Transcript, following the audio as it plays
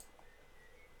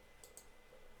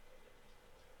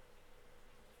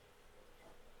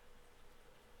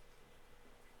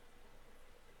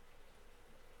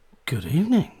Good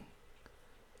evening.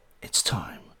 It's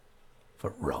time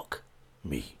for Rock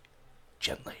Me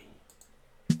Gently.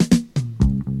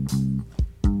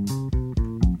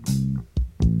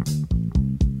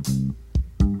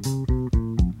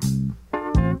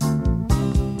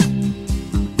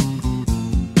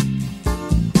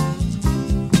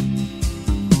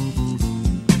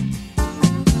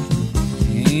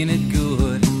 Ain't it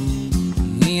good,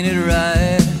 ain't it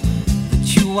right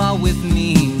that you are with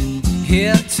me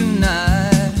here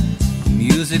tonight?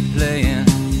 Music playing,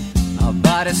 our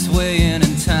bodies swaying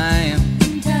in time.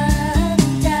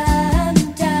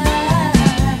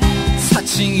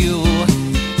 Touching you,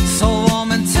 so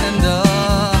warm and tender.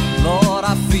 Lord,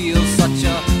 I feel such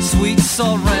a sweet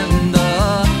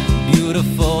surrender.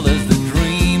 Beautiful is the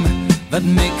dream that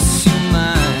makes you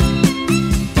mine.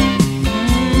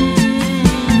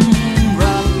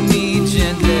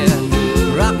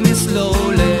 Rock me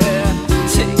slowly,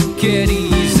 take it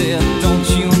easy. Don't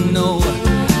you know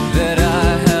that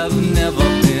I have never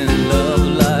been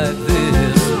loved like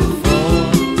this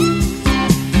before?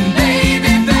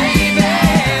 Baby, baby,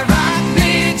 rock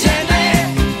me gently,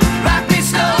 rock me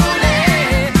slowly,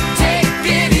 take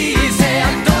it easy.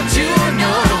 Don't you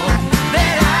know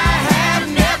that I have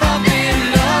never been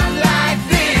loved like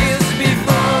this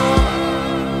before?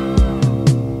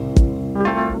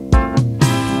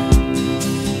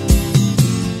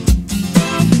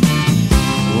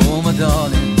 Oh my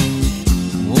darling,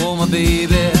 oh my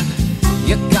baby,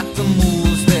 you got the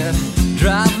moves that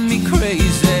drive me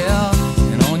crazy.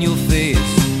 And on your face,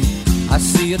 I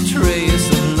see a trace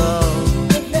of love.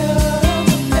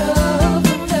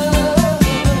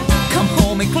 Come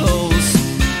hold me close,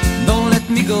 don't let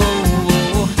me go.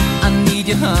 I need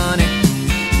you, honey,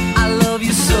 I love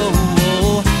you so.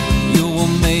 You were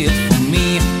made for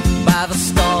me by the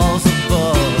stars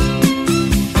above.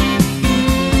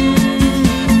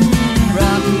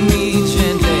 Rock me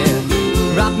gently,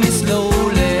 rock me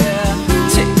slowly,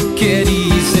 take it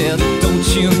easy. Don't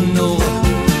you know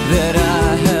that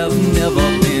I have never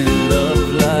been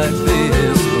loved like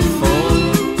this before?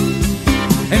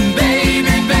 And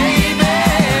baby, baby,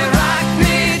 rock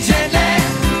me gently,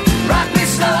 rock me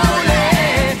slowly,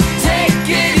 take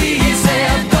it easy.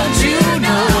 Don't you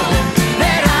know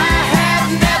that I have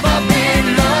never been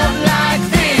loved like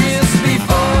this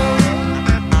before?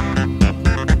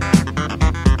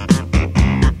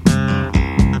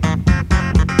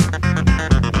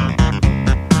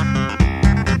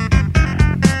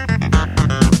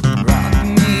 Rock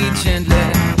me gently,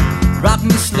 rock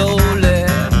me slowly,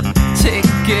 take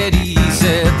it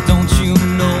easy. Don't you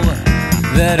know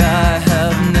that I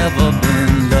have never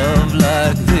been loved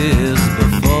like this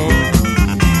before?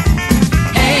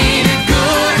 Ain't it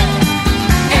good,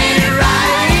 ain't it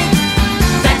right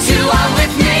that you are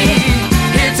with me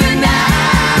here tonight?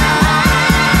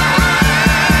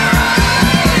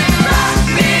 Rock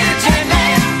me gently,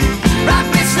 rock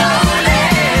me slowly,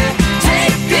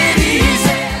 take it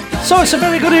easy. So it's a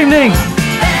very good evening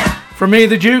from me,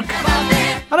 the Duke,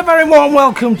 and a very warm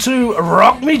welcome to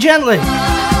Rock Me Gently.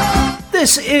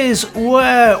 This is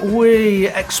where we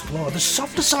explore the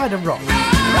softer side of rock.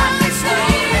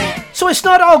 So it's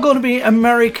not all going to be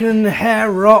American hair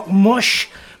rock mush.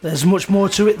 There's much more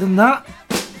to it than that.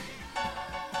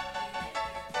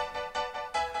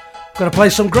 Gonna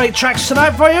play some great tracks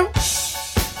tonight for you.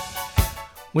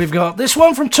 We've got this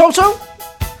one from Toto.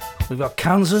 We've got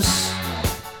Kansas.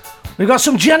 We've got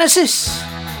some Genesis.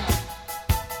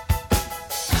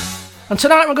 And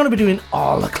tonight we're going to be doing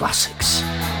all the classics. It's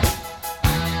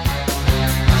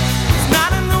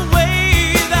not in the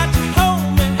way that you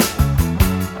hold me.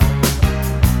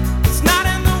 It's not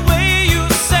in the way you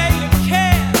say you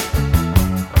care.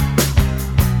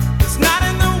 It's not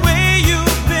in the way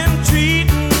you've been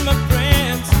treating my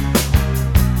friends.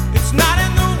 It's not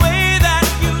in the way that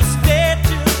you stay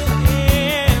till the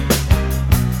end.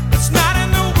 It's not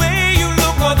in the way you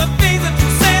look or the things that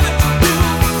you say that you do,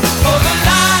 or the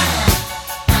lie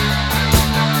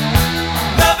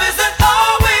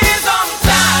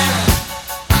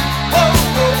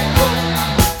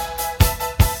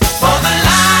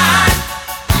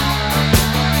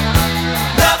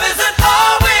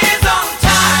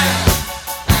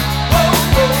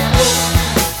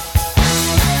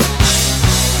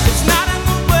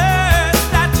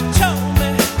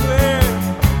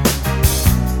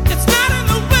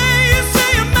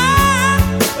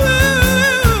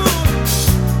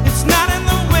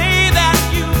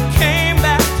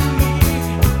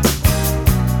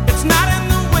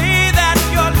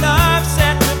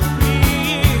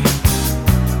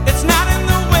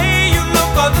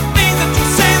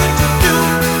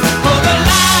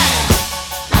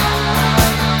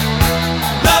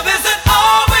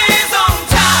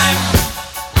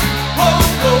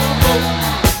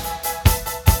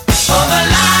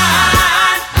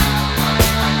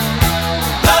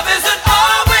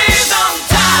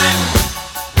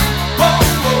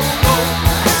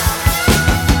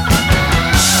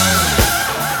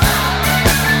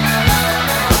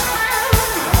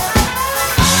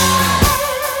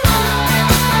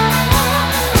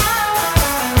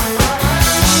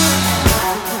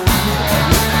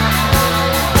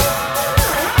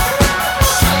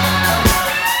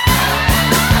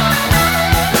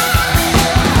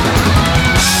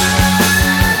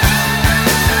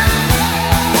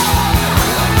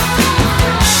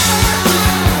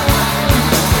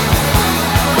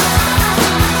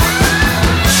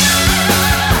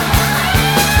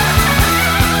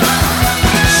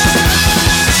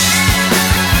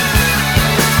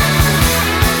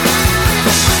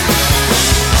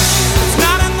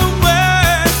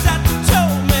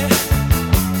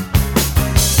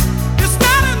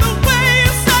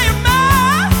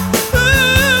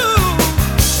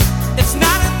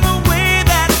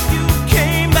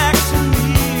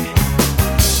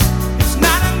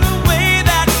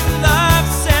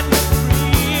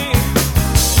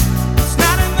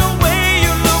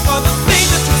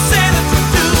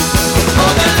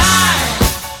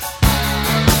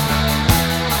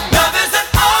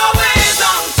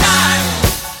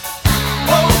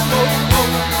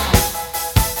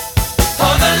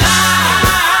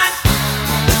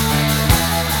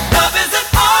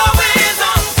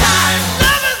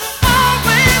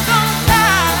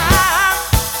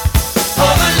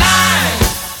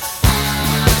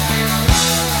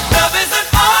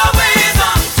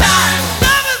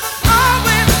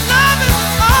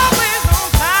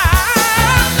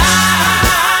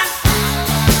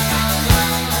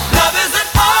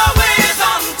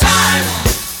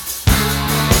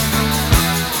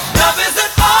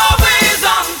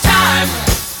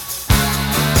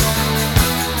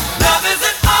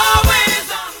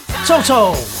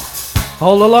Toto.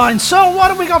 Hold the line. So, what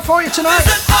have we got for you tonight?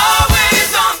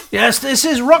 Yes, this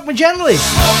is Rock Me Gently.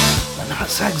 And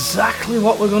that's exactly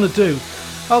what we're going to do.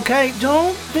 Okay,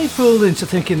 don't be fooled into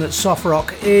thinking that soft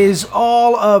rock is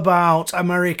all about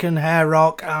American hair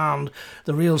rock and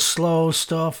the real slow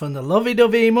stuff and the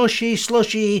lovey-dovey, mushy,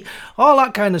 slushy, all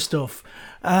that kind of stuff.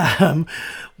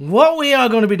 What we are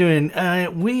going to be doing,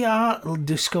 we are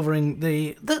discovering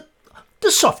the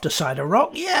softer side of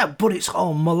rock, yeah, but it's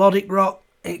all melodic rock.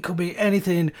 It could be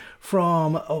anything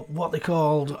from what they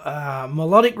called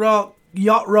melodic rock,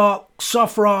 yacht rock,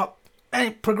 soft rock,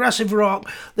 progressive rock.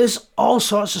 There's all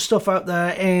sorts of stuff out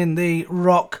there in the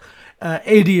rock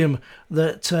idiom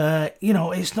that,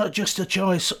 it's not just a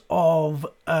choice of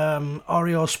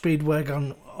REO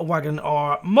Speedwagon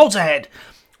or Motorhead.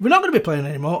 We're not going to be playing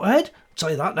any Motorhead, I'll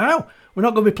tell you that now. We're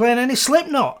not going to be playing any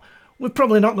Slipknot. We're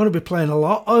probably not going to be playing a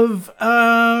lot of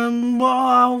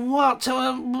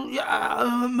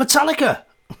Metallica,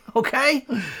 okay?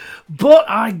 But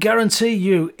I guarantee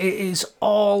you it is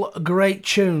all great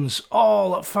tunes,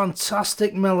 all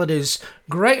fantastic melodies,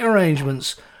 great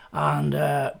arrangements, and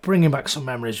bringing back some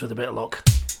memories with a bit of luck.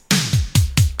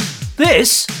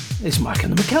 This is Mike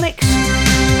and the Mechanics.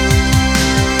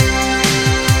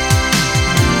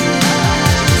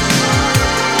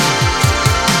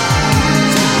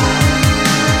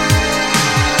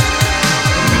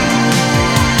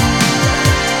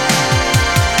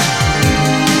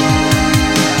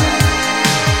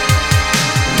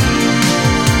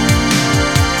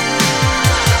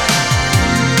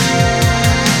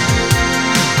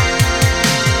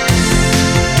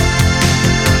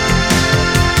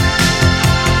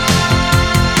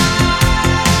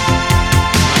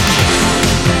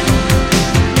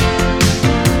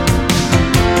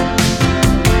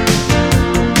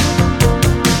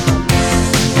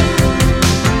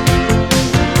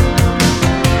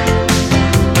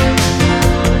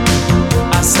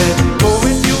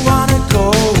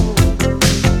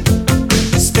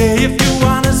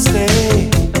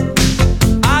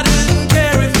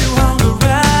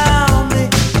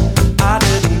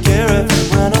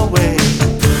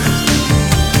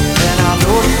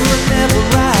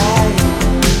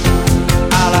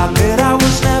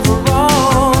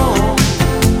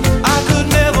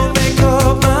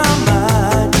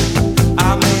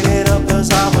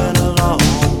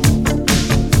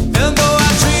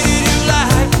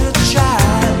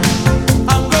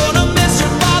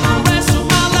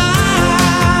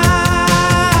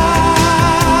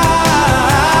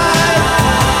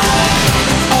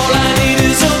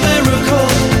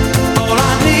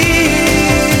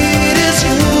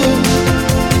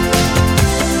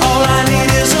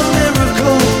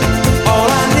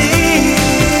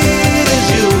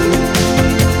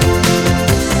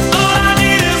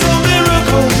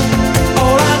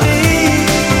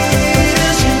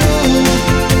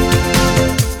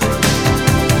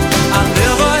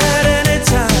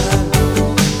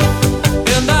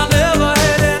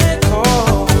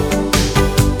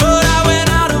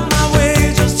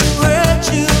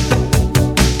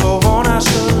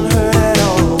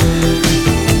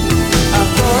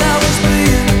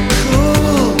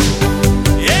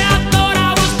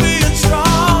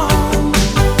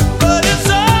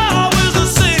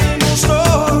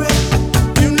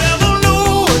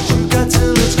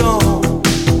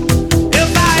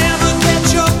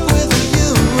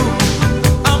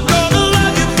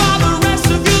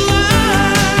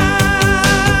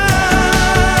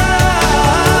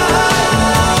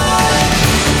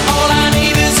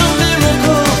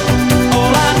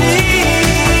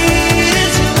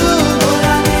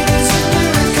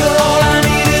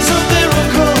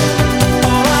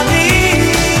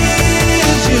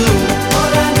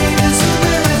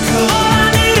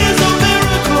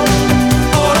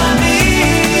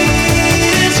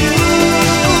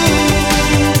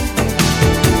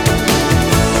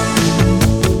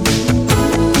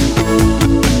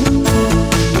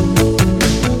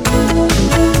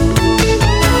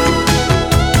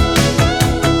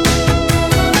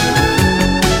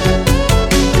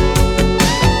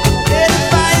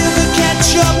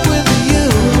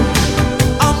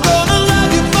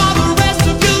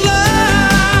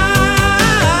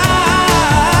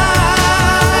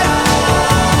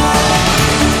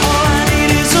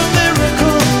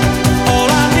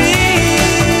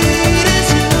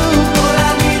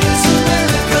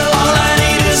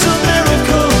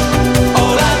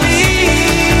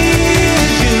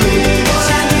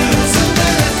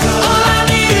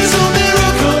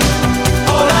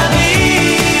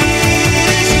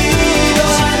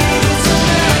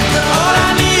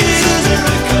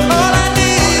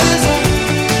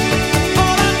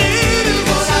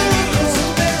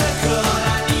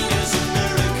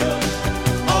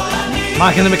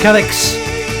 Mike and the Mechanics.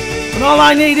 And all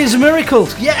I need is a miracle.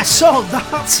 Yeah, so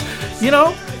that's,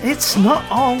 it's not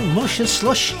all mush and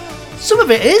slush. Some of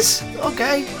it is,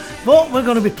 okay. But we're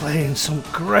going to be playing some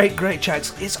great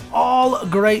tracks. It's all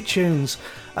great tunes.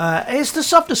 It's the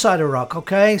softer side of rock,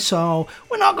 okay? So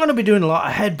we're not going to be doing a lot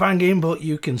of headbanging, but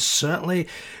you can certainly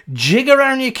jig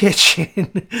around your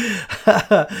kitchen.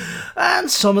 And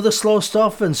some of the slow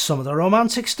stuff and some of the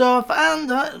romantic stuff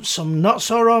and some not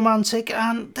so romantic.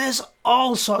 And there's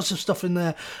all sorts of stuff in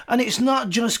there. And it's not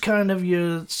just kind of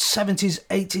your 70s,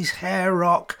 80s hair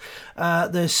rock.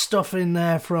 There's stuff in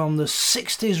there from the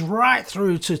 60s right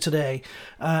through to today.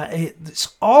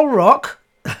 It's all rock.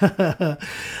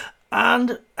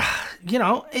 And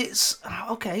it's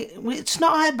okay. It's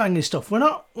not headbanging stuff.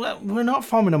 We're not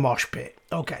forming a mosh pit,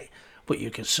 okay. But you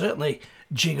can certainly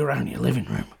jig around your living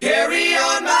room. Carry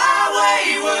on,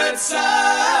 my wayward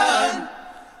son.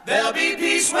 There'll be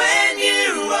peace when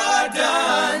you are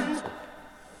done.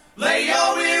 Lay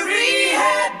your weary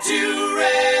head to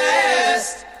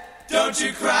rest. Don't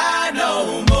you cry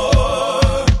no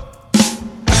more.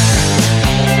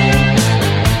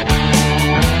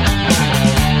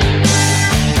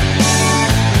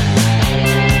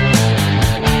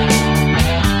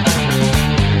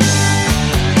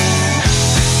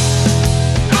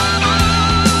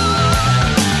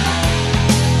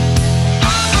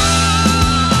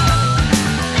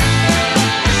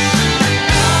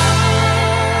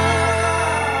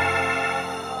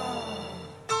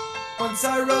 Once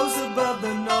I rose above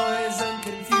the noise and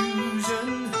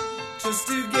confusion, just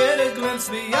to get a glimpse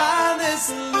beyond this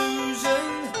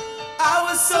illusion. I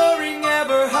was soaring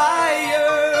ever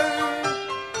higher,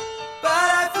 but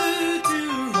I flew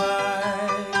too high.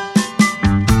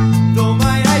 Though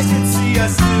my eyes could see, I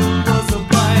still was a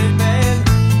blind man.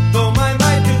 Though my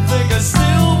mind could think, I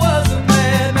still was a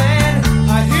madman.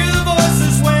 I hear the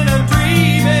voices when I'm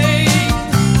dreaming.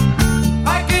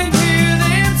 I can hear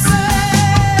them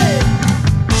say,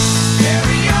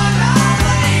 carry on, my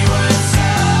wayward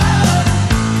son.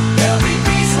 There'll be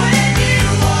peace when you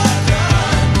are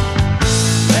done.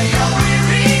 Lay your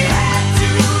weary head to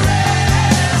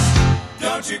rest.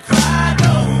 Don't you cry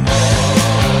no more.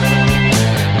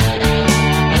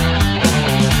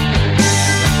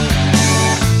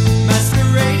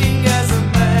 Masquerading as a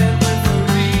man with a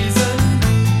reason.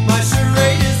 My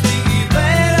charade is the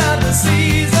event of the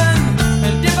season.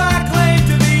 And if I claim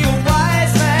to be a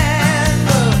wise man,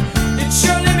 it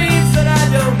surely means that I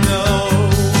don't know.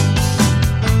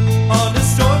 On the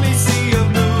stormy sea of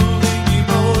moving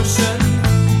emotion,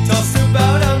 tossed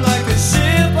about I'm like a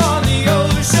ship on the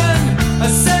ocean. I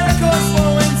set a course for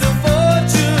winds of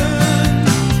fortune,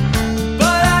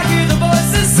 but I hear the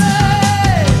voices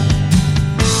say,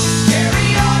 carry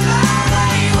on, my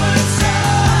wayward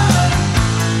son.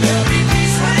 There'll be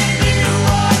peace when you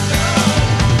are done.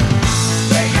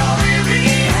 Lay your weary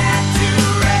head to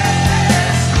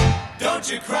rest. Don't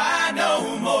you cry no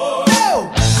more. No!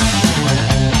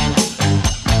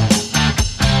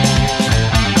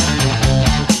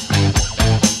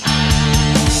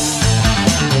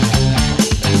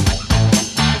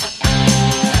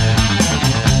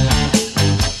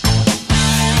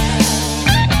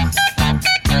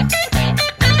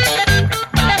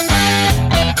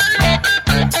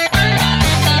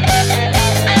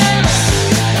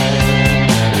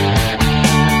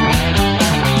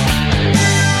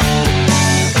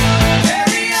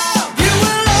 Carry on, you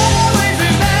will always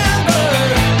remember.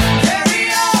 Carry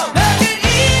on, nothing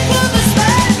equals the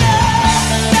splendor.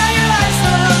 Now your life's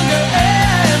no longer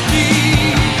empty.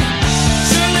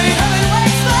 Surely heaven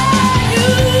waits for you.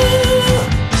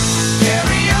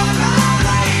 Carry on, my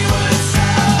wayward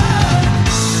son.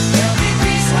 There'll be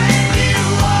peace when you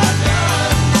are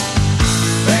done.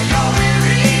 Lay your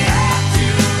weary head to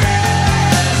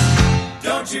rest.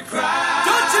 Don't you cry.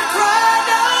 Don't you cry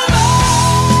no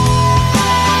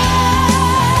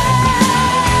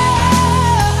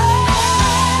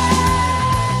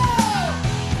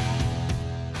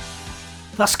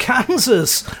That's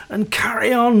Kansas and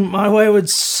Carry On, My Wayward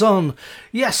Son.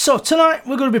 Yes, so tonight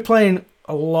we're going to be playing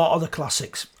a lot of the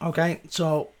classics, okay?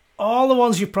 So all the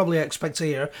ones you probably expect to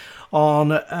hear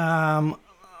on a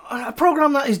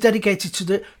program that is dedicated to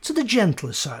the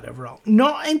gentler side of rock.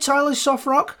 Not entirely soft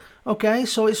rock, okay?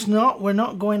 So we're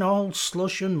not going all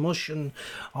slush and mush and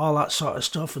all that sort of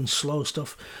stuff and slow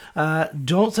stuff.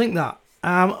 Don't think that.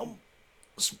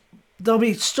 There'll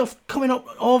be stuff coming up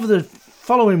over the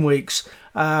following weeks.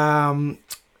 There's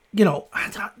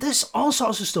all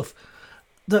sorts of stuff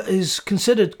that is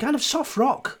considered kind of soft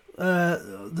rock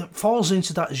that falls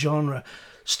into that genre.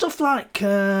 Stuff like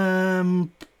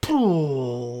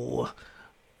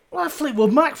like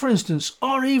Fleetwood Mac, for instance,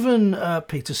 or even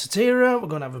Peter Cetera. We're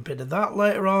going to have a bit of that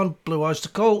later on. Blue Oyster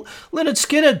Cult, Lynyrd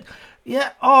Skynyrd.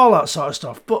 Yeah, all that sort of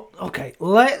stuff. But, okay,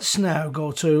 let's now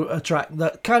go to a track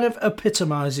that kind of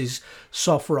epitomises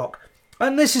soft rock.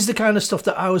 And this is the kind of stuff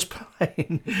that I was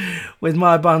playing with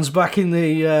my bands back in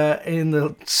the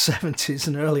 70s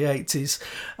and early 80s.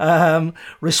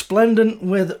 Resplendent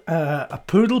with a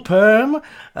poodle perm,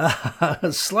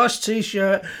 a slash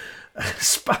t-shirt,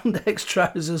 spandex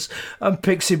trousers and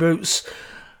pixie boots.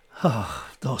 Oh,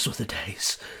 those were the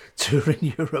days.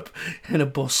 Touring Europe in a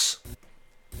bus.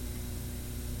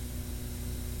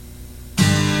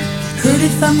 Heard it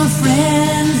from a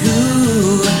friend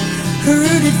who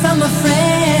heard it from a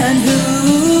friend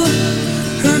who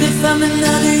heard it from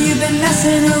another. You've been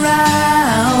messing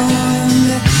around.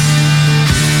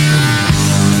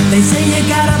 They say you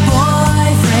got a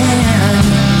boyfriend.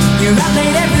 You're out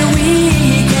late every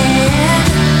weekend.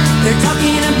 They're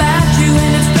talking about you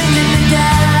and it's bringing me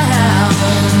down.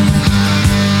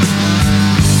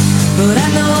 But I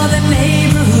know the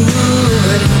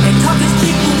neighborhood, and talk is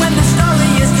cheap when the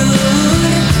story is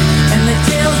good, and the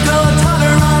tales grow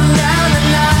taller on down the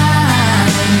line.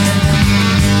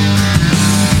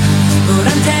 But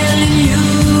I'm telling you,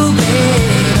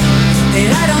 babe,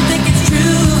 that I don't think it's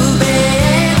true,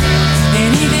 babe.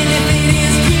 And even if it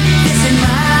is, keep this in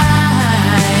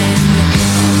mind.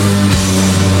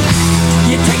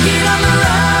 You take it on the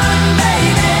run,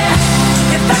 baby,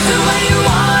 if that's the way you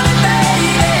want it,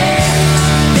 baby.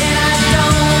 Then I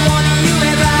don't want you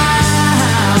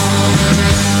around.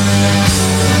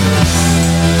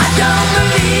 I don't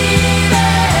believe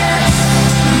it,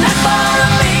 not for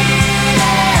a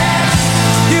minute.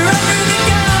 You're under the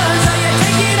gun, so you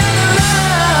take it on the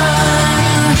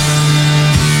run.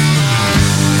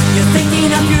 You're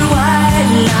thinking of your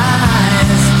white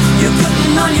lies. You're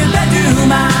putting on your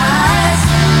bedroom eyes.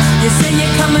 You say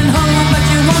you're coming home, but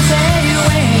you won't say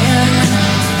when.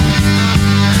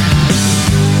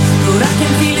 But I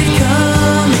can feel it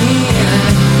coming.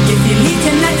 If you leave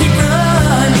tonight, keep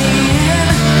running,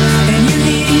 and you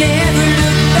need never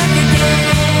look back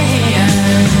again.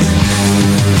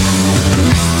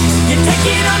 You take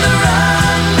it on the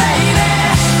run, baby,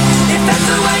 if that's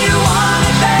the way you want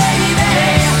it, baby.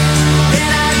 Then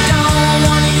I don't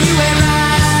want you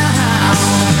around.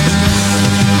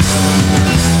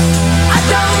 I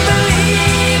don't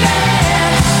believe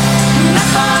it, not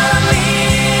for a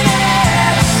minute.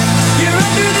 You're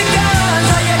under the gun,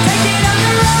 so you take it on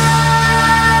the run.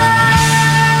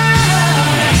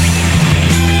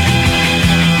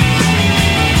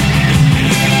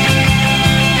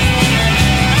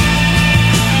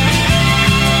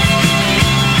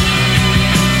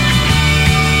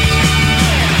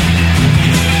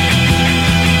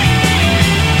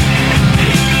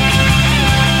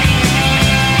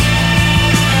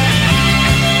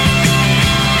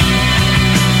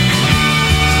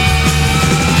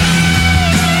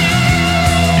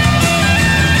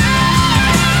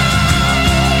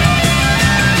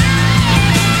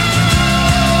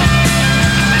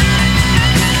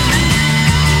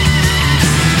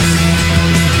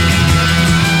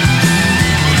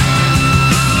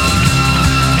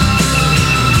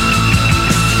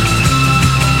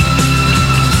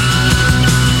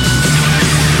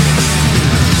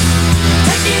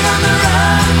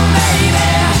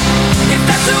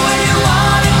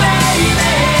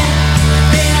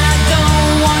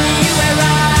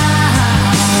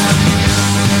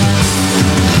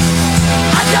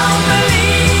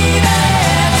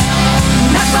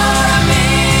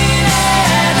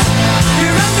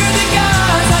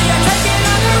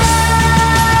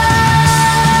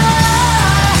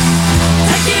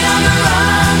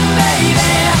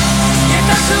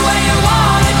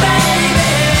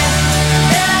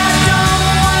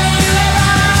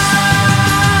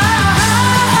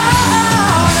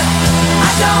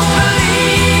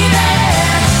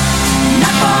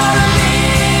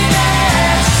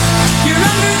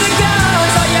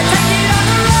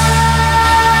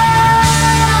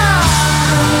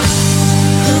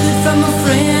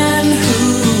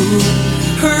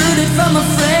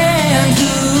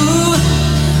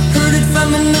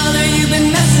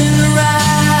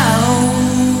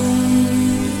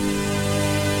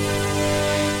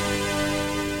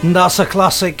 And that's a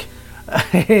classic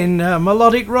in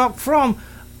melodic rock from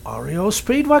REO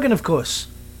Speedwagon, of course.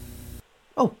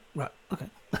 Oh, right, okay.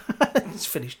 It's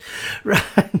finished. Right.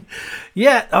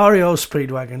 Yeah, REO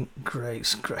Speedwagon, great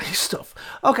stuff.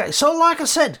 Okay, so like I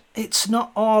said, it's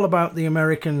not all about the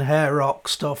American hair rock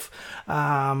stuff.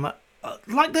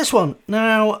 Like this one.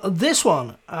 Now, this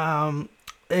one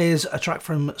is a track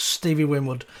from Stevie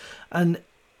Winwood. And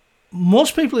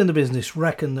most people in the business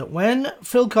reckon that when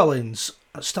Phil Collins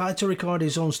started to record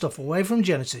his own stuff away from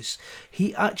Genesis,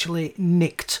 he actually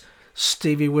nicked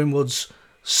Stevie Winwood's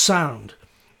sound.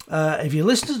 If you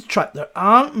listen to the track, there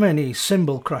aren't many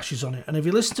cymbal crashes on it. And if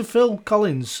you listen to Phil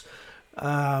Collins'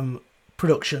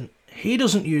 production, he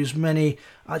doesn't use many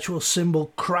actual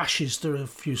cymbal crashes. There are a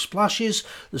few splashes,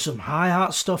 there's some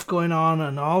hi-hat stuff going on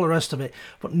and all the rest of it,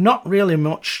 but not really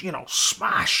much,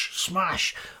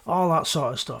 smash, all that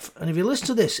sort of stuff. And if you listen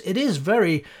to this, it is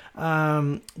very,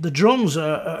 the drums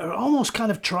are almost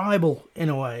kind of tribal in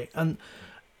a way. And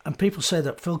people say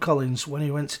that Phil Collins, when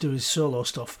he went to do his solo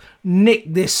stuff,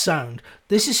 nicked this sound.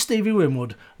 This is Stevie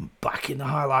Winwood back in the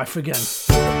high life again.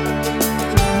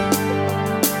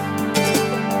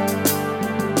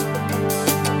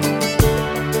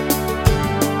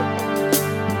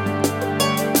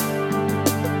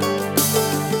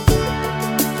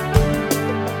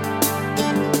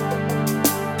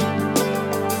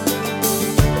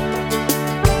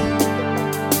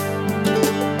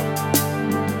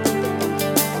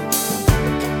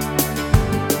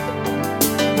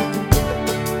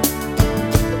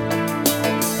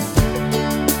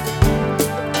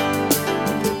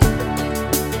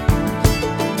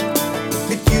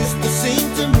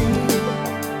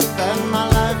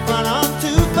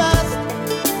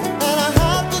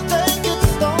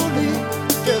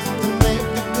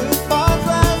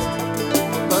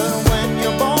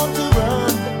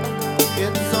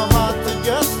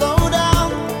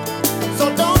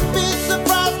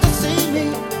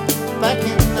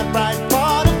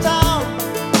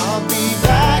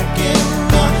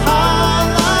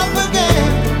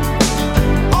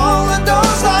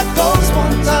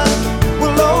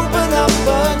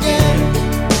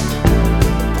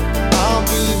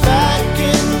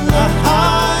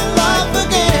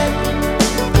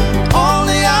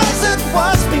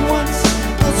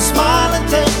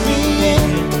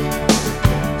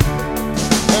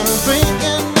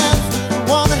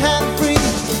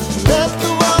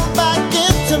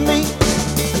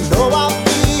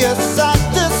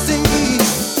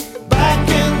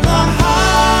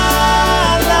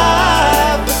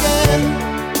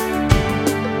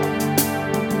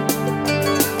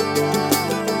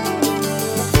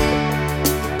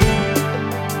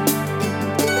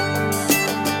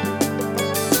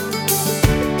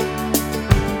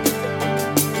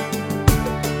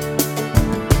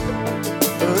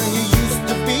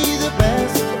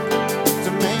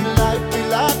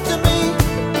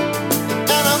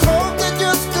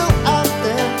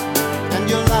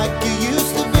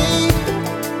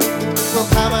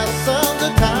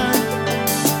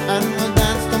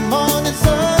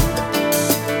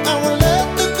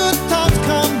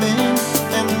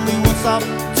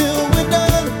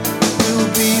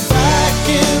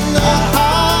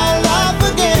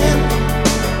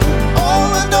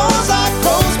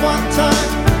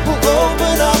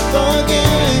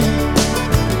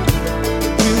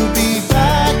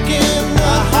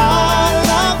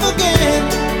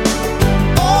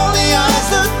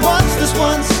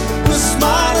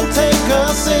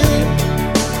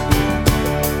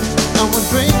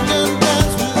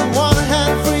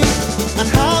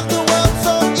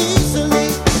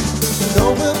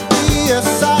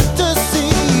 Sight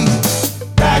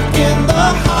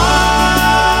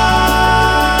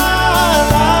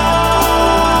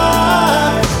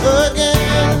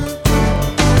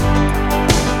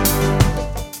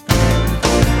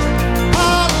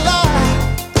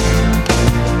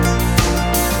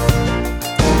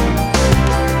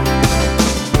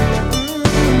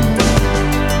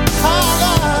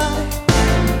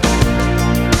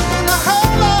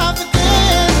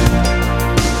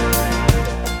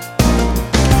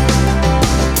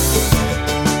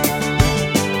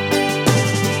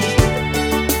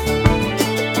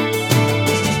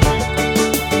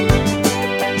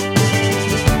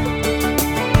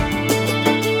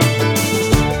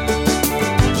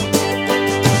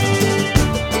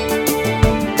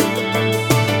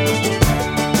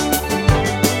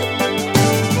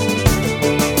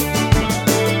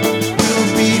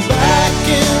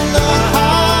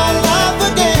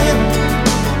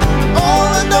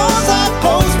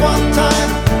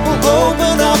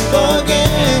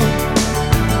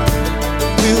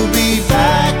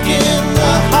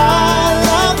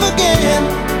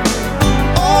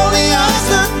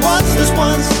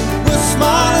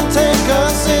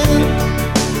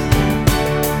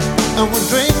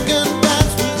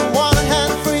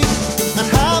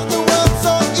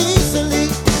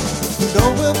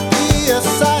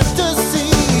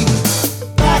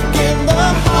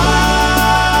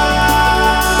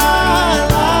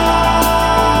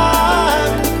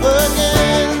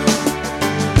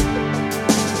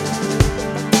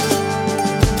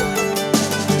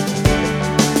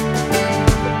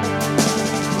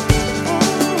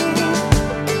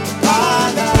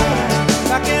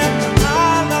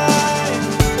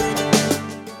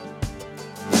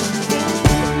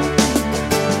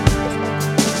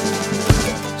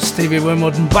Stevie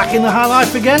Winwood and Back in the High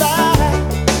Life again.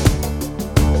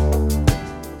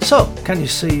 So, can you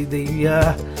see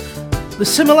the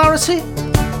similarity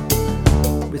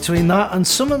between that and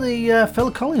some of the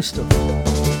Phil Collins stuff?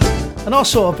 And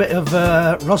also a bit of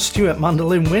Rod Stewart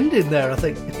mandolin wind in there, I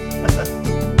think.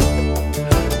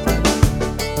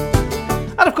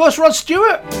 And of course, Rod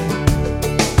Stewart.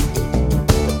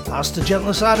 That's the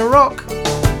gentler side of rock.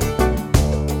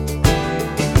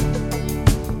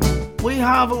 We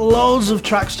have loads of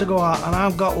tracks to go out, and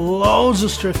I've got loads of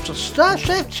stuff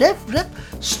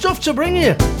to bring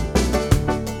you.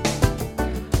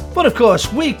 But of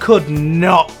course, we could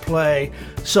not play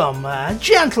some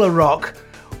gentler rock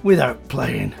without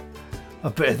playing a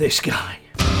bit of this guy.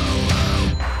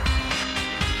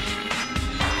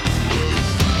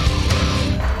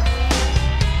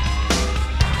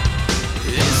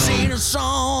 This ain't a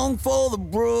song for the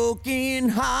broken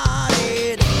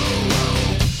hearted.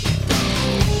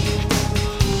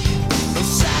 A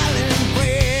silent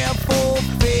prayer for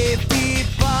faith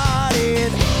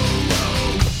departed.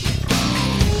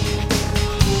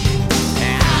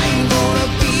 And I ain't gonna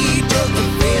be just a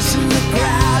face in the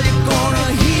crowd. You're gonna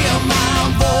hear my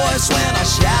voice when I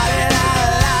shout it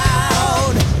out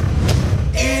loud.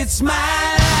 It's my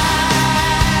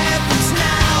life, it's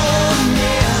now or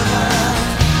never.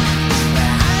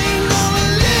 I ain't gonna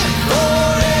live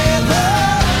forever.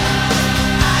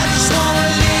 I just wanna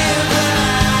live when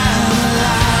I'm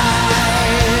alive.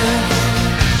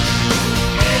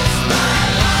 It's my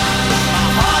life. My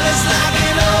heart is like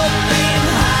an open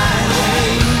highway.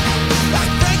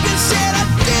 Like Franklin said, I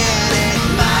did it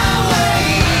my way.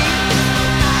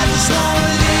 I just wanna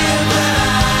live when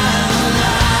I'm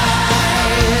alive.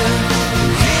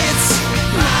 It's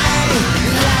my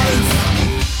life.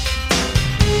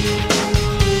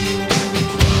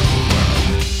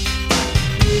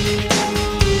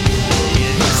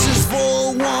 This is for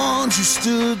ones who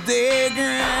stood their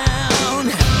ground.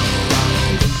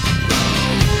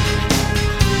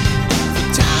 For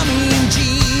Tommy and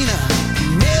Gina, who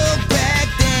never back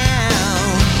down.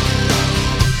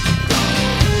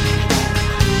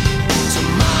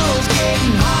 Tomorrow's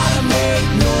getting harder, make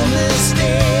no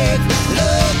mistake.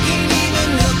 Looking even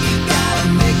look, you gotta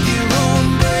make your own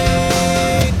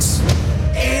breaks.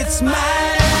 It's my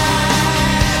life,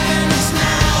 and it's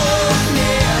now or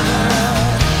never.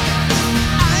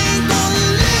 I ain't gonna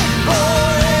live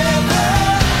forever.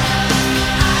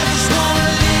 I just wanna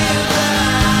live when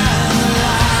I'm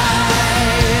alive.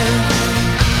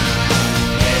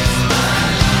 It's my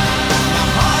life. My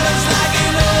heart is like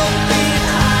an open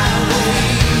highway.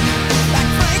 Like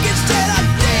Frankenstein, I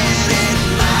did it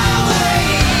my way.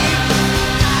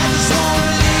 I just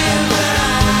wanna live when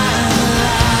I'm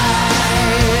alive.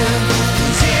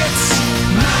 'Cause it's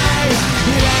my life.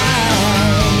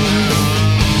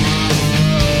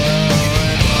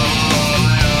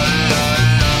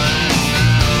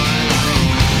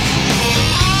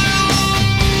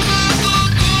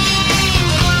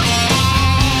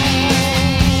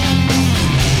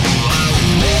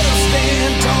 Better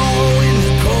stand tall when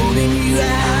they're calling you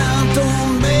out.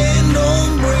 Don't bend,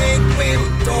 don't break, baby,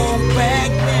 don't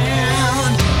back down.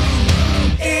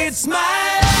 It's my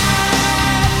life,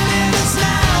 and it's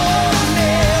now or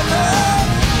never.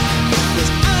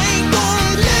 'Cause I ain't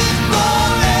gonna live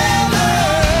forever.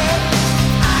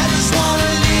 I just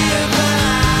wanna live when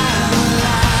I'm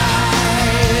alive.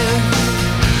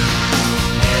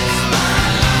 It's my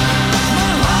life. My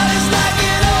heart is like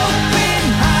an open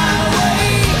highway.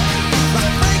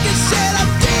 Like Frankie said, I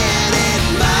did it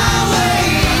my way.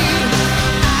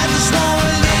 I just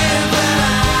wanna live when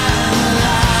I'm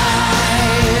alive.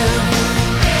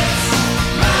 It's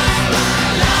my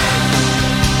life,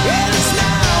 and it's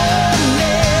now or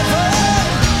never.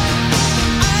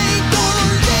 I ain't gonna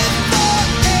live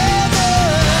forever.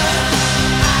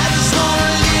 I just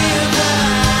wanna live when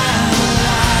I'm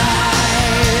alive.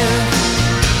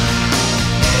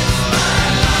 It's my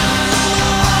life.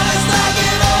 My heart is like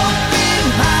an open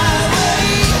highway.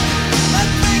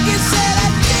 Like Frankie said, I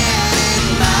did it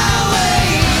my way.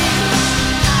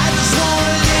 I just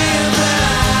wanna live when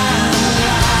I'm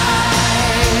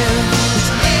alive. 'Cause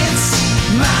it's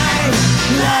my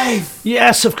life.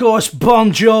 Yes, of course,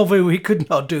 Bon Jovi. We could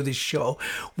not do this show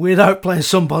without playing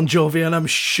some Bon Jovi, and I'm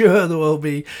sure there will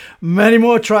be many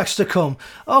more tracks to come.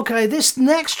 Okay, this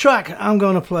next track I'm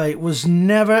going to play was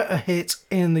never a hit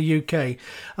in the UK.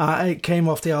 It came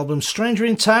off the album Stranger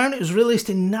in Town. It was released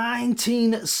in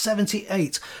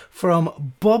 1978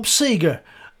 from Bob Seger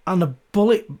and the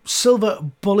Silver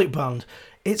Bullet Band.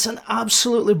 It's an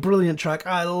absolutely brilliant track.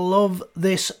 I love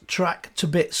this track to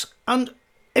bits. And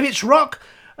if it's rock,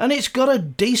 and it's got a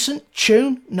decent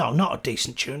tune. No, not a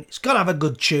decent tune. It's got to have a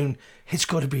good tune. It's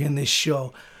got to be in this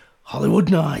show.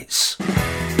 Hollywood Nights.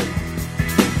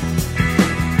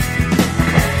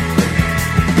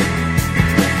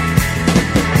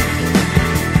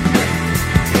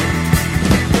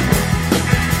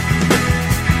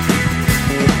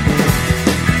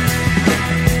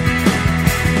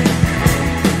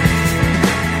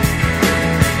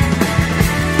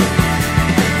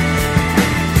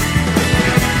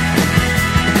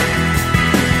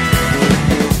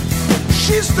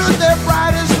 Stood there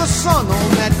bright as the sun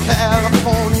on that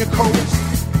California coast.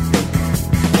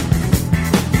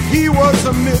 He was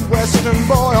a Midwestern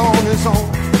boy on his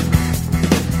own.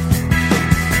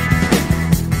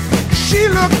 She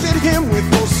looked at him with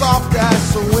those soft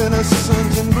eyes so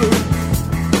innocent and blue.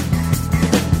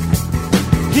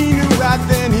 He knew right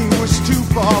then he was too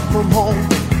far from home.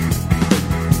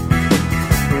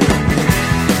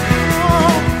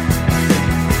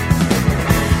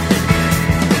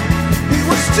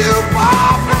 Too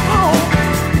far from home.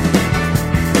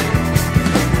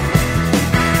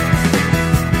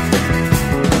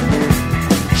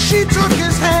 She took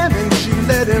his hand and she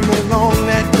led him along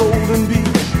that golden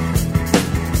beach.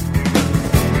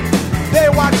 They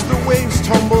watched the waves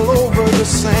tumble over the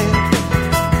sand.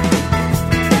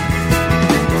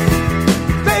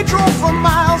 They drove for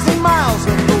miles and miles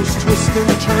up those twisting,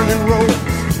 turning roads.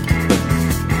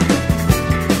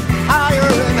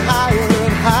 Higher and higher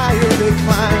and higher they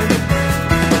climbed.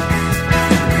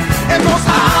 In those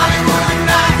Hollywood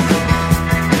nights,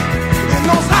 in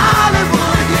those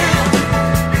Hollywood hills,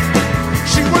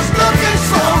 she was looking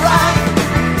so right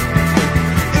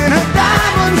in her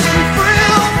diamonds and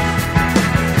frills.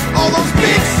 All those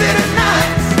big city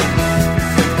nights,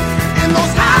 in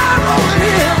those high rolling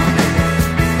hills,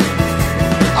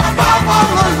 above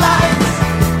all the lights,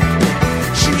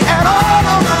 she had all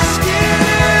of the skill.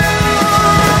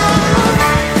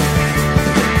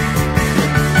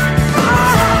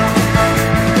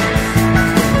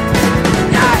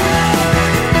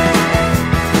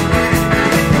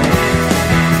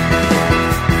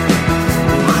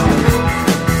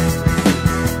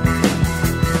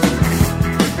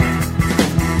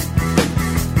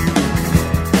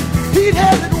 He'd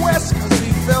headed west cause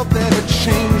he felt that a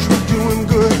change would do him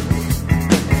good.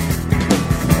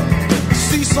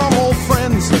 See some old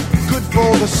friends, good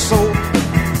for the soul.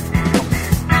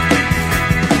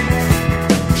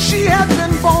 She had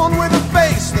been born with a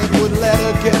face that would let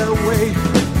her get away.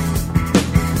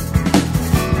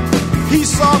 He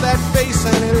saw that face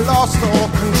and he lost all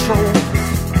control.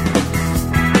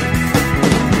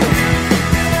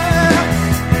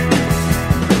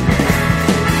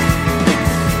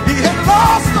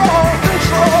 Lost all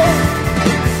control.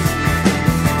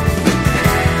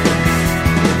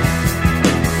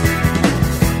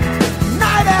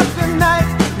 Night after night,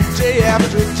 day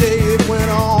after day, it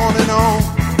went on and on.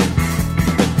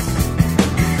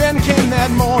 Then came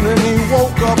that morning, he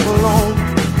woke up alone.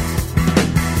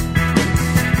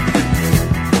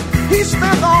 He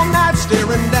spent all night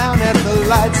staring down at the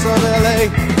lights of LA,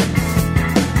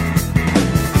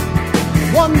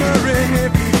 wondering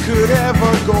if he could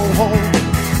ever go home.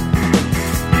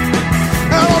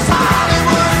 In those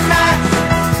Hollywood nights,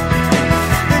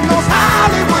 in those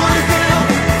Hollywood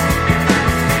hills,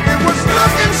 it was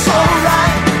looking so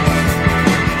right,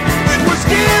 it was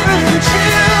giving him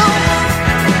chills.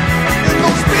 In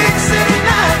those big city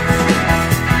nights,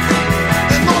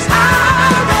 in those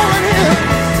high rolling hills,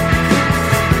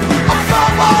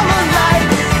 above all the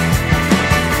lights,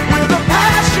 with a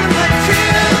passion that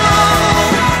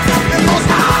kills. In those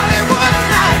Hollywood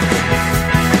nights,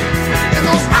 in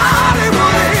those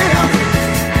Hollywood hills,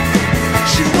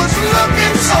 she was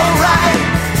looking so right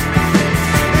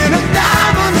in her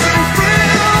diamonds and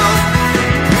frills.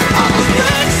 All those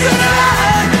big city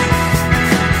lights,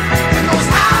 in those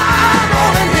high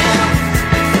rolling hills,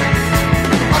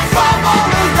 above all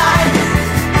the lights,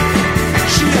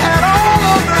 she had all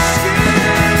of the skill.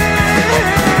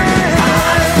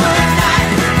 Hollywood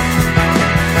nights,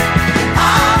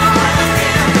 Hollywood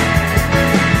hills,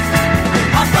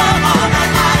 above all the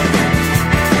lights,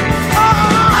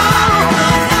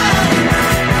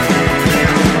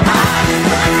 Hollywood nights,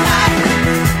 Hollywood nights,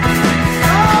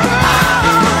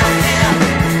 Hollywood hills,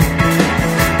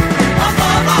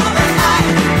 above all the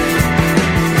lights,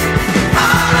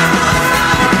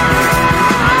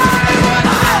 Hollywood,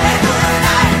 Hollywood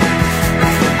nights,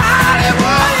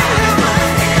 Hollywood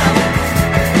hills,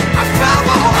 above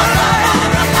all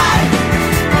the lights,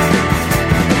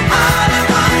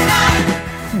 Hollywood nights.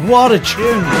 What a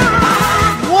tune!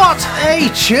 What a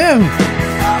tune!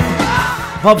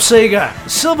 Bob Seger,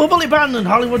 Silver Bullet Band and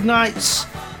Hollywood Nights.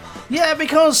 Yeah,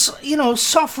 because, you know,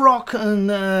 soft rock and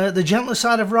the gentler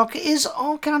side of rock is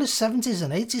all kind of 70s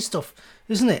and 80s stuff,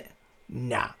 isn't it?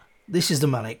 Nah, this is the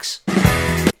Manics.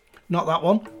 Not that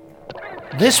one.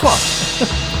 This one.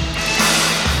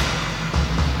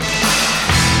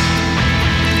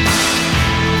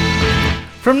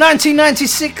 From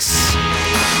 1996.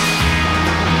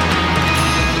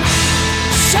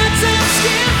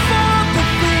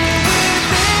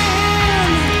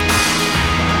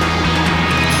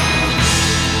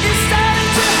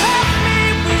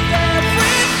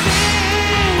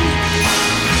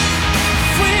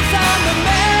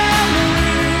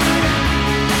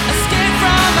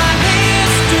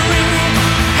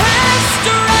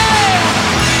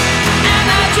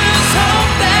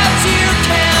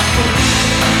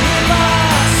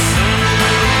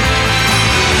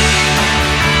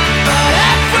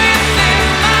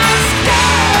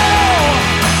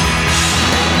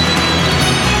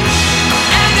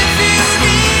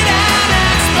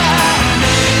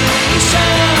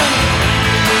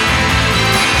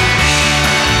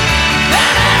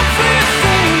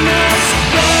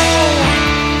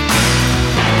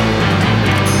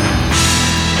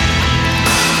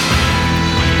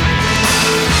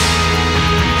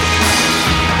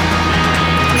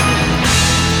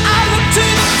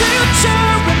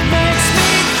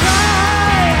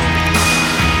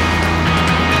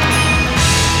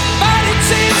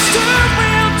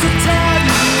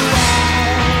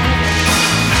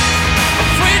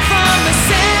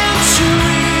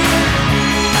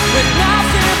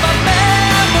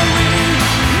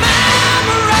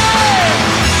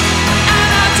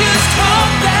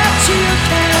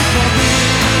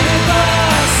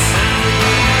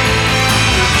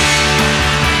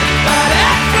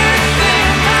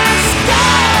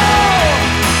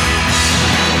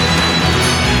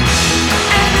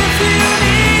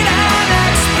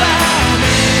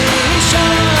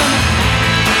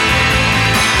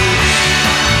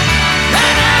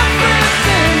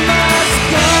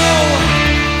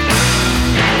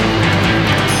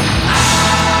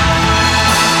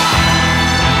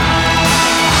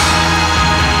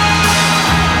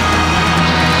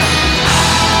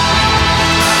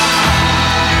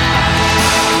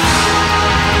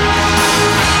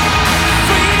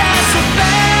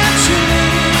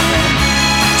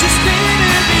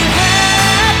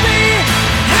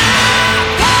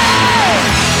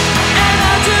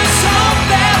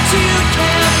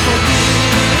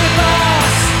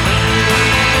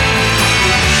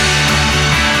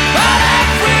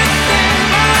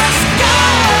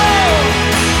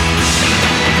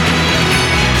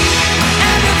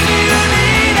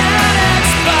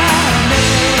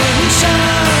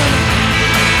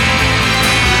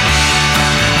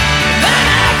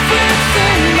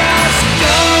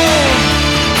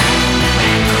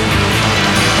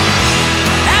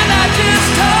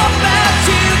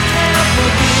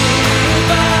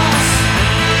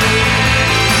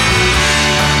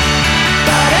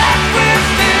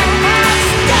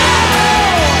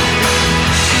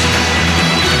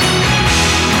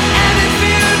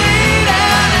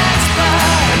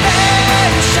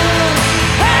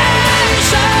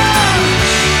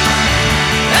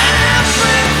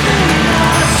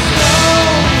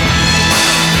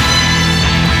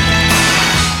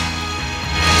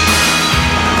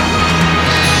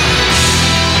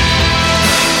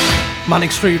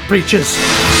 Manic Street Preachers,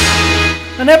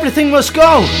 and everything must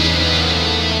go.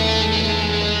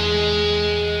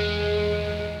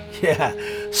 Yeah,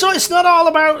 so it's not all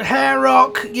about hair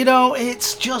rock, you know,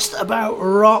 it's just about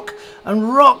rock,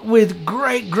 and rock with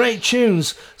great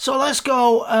tunes. So let's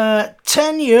go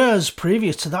 10 years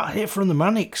previous to that hit from the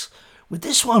Manics with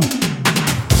this one.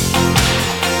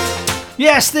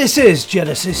 Yes, this is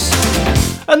Genesis,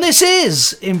 and this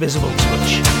is Invisible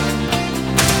Touch.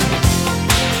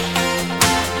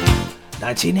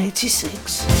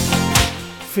 1986.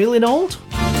 Feeling old?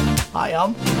 I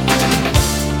am.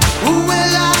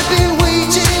 Well, I've been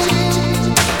waiting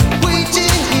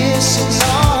here so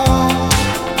long,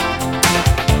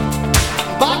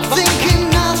 but thinking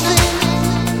nothing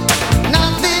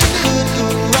could go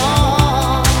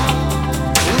wrong.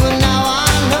 Well, now I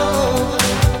know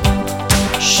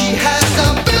she has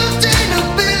the built-in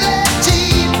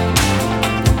ability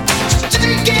to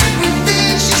take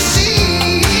everything she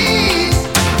sees,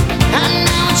 and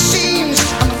now it seems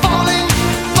I'm falling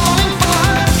for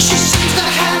her. She seems to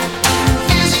have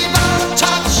invisible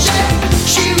touch, and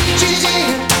she reaches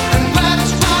in and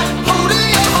grabs my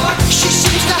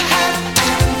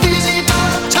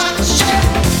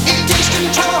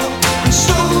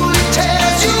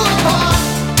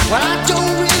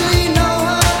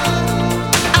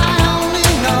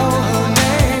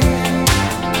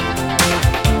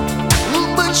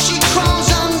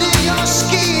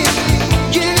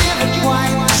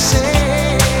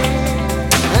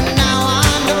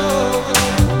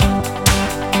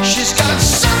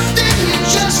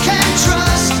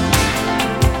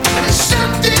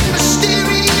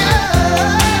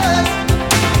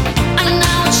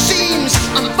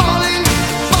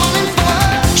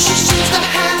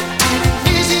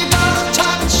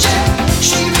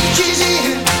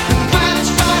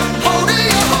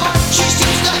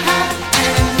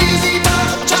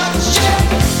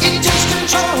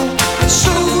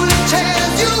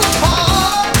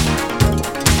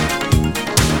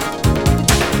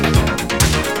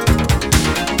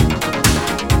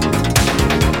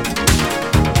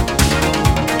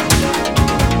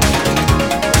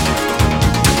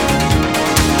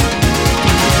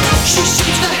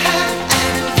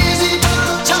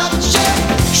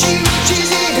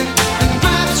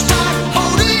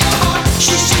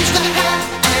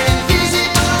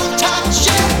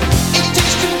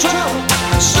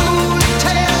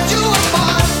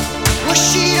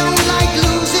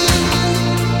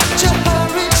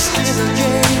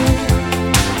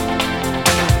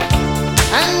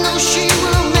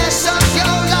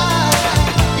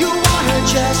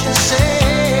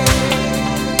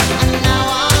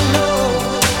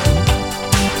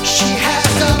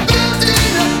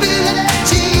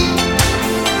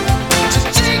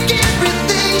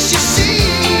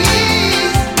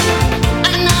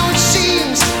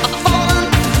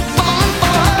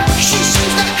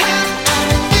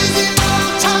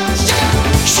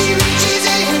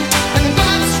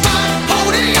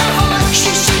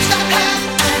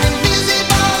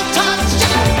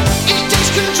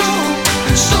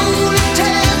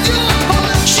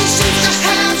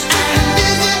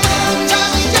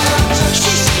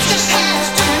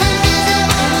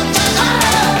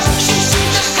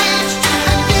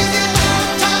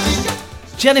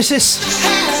Genesis.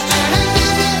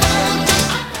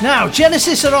 Now,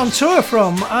 Genesis are on tour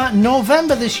from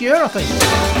November this year, I think.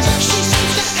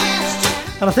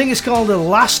 And I think it's called the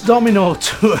Last Domino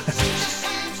Tour.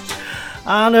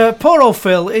 And poor old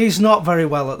Phil, he's not very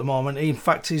well at the moment. In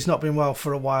fact, he's not been well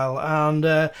for a while.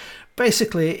 And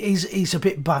basically, he's a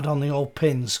bit bad on the old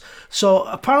pins. So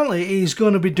apparently, he's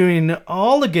going to be doing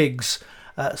all the gigs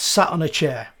sat on a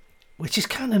chair, which is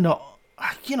kind of not...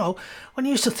 You know, when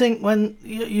you used to think, when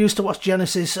you used to watch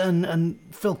Genesis and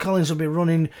Phil Collins would be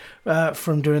running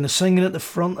from doing the singing at the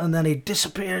front, and then he'd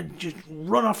disappear, just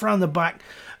run off around the back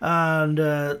and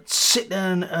sit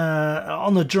down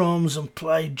on the drums and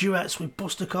play duets with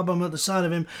Buster Cobham at the side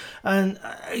of him. And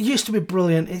it used to be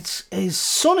brilliant. His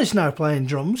son is now playing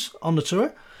drums on the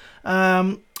tour.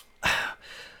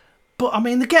 But, I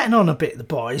mean, they're getting on a bit, the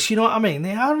boys, you know what I mean?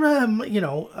 They are,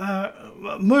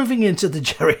 moving into the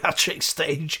geriatric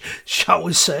stage, shall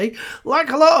we say,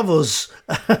 like a lot of us.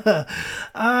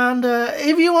 And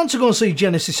if you want to go and see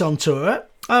Genesis on tour,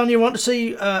 and you want to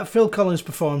see Phil Collins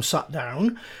perform sat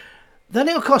down, then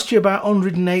it'll cost you about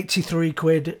 183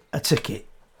 quid a ticket.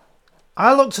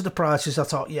 I looked at the prices, I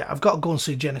thought, yeah, I've got to go and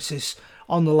see Genesis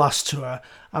on the last tour.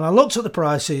 And I looked at the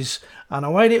prices, and I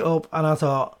weighed it up, and I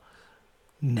thought,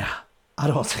 nah. I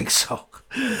don't think so.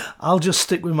 I'll just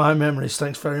stick with my memories.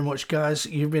 Thanks very much, guys.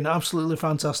 You've been absolutely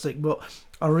fantastic, but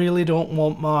I really don't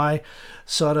want my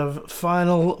sort of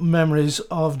final memories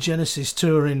of Genesis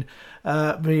touring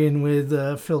being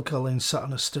with Phil Collins sat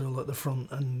on a stool at the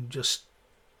front and just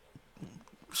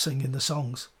singing the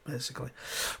songs, basically.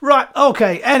 Right,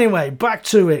 okay, anyway, back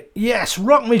to it. Yes,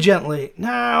 Rock Me Gently.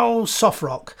 Now, soft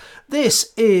rock.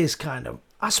 This is kind of,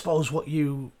 I suppose, what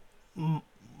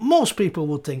most people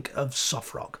would think of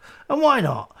soft rock. And why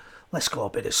not? Let's go a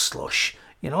bit of slush.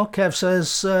 You know, Kev says,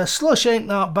 slush ain't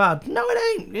that bad. No,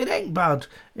 it ain't. It ain't bad.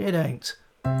 It ain't.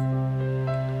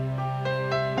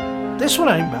 This one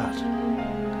ain't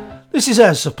bad. This is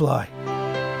Air Supply.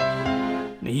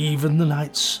 Even the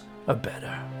nights are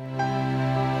better.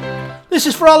 This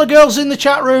is for all the girls in the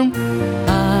chat room.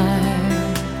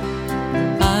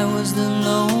 I was the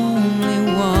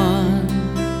lonely one,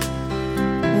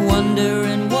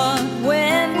 wondering what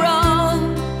went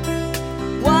wrong,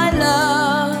 why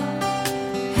love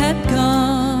had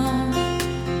gone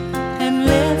and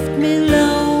left me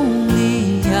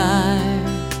lonely.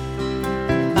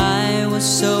 I was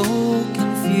so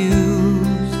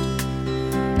confused,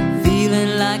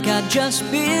 feeling like I'd just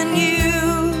been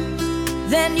used.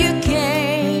 Then you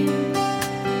came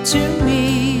to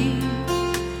me,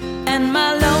 and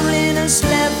my loneliness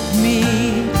left me.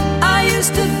 I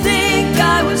used to think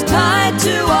I was tied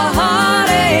to a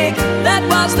heartache, that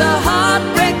was the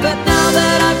heartbreak. But now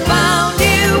that I found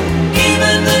you,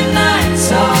 even the nights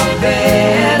are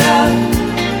better.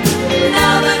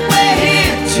 Now that we're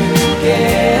here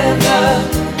together,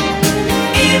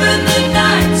 even the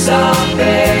nights are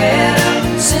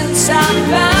better since I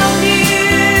found you.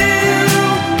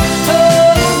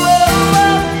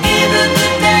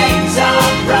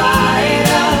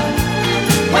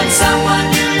 Someone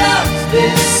you love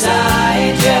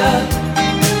beside you,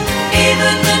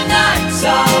 even the nights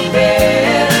are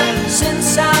better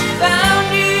since I found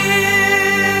you.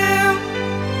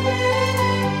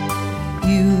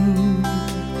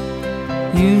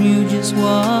 You knew just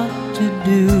what to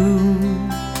do,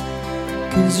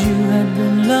 'cause you had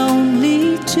been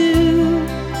lonely too,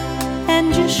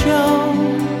 and you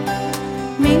showed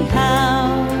me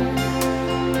how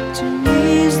to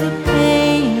ease the pain.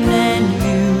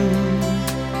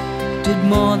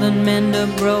 More than mend a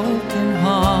broken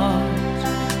heart,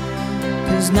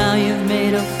 'cause now you've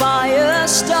made a fire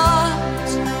start,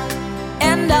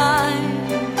 and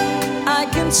I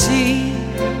can see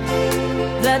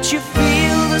that you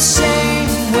feel the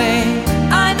same way.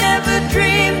 I never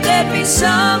dreamed there'd be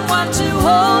someone to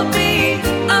hold me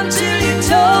until you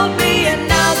told me, and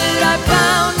now that I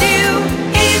found you,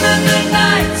 even the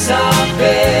nights are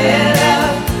better.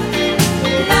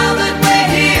 Now that we're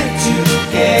here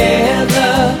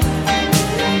together,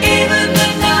 even the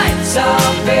nights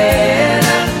are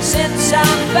better since I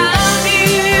found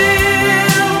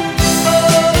you.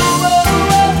 Oh, oh,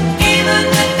 oh, even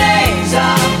the days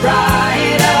are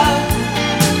brighter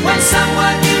when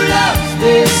someone you love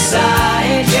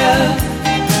beside you.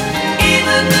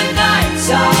 Even the nights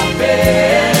are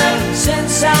better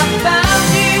since I found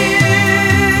you.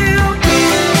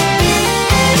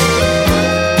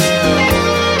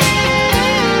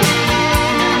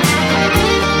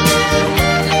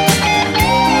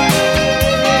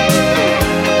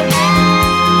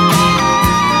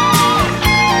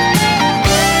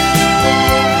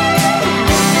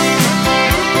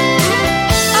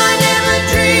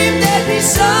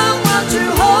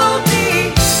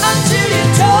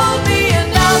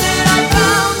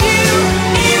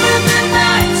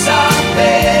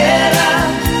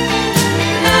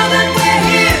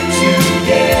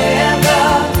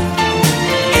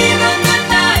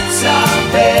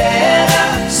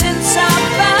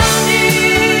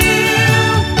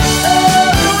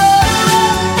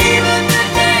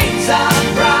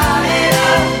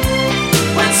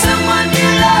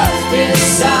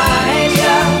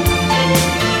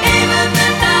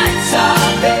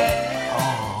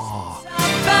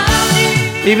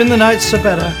 Even the nights are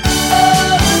better.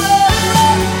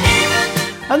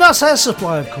 And that's Air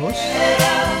Supply, of course.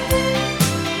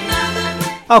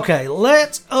 Okay,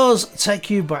 let us take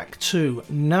you back to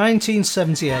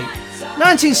 1978.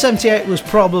 1978 was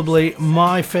probably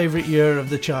my favourite year of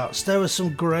the charts. There was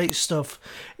some great stuff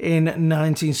in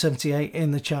 1978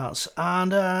 in the charts,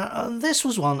 and this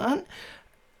was one. And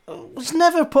it was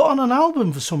never put on an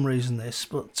album for some reason, this,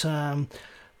 but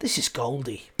this is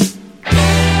Goldie.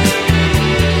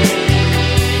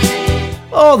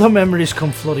 Oh, the memories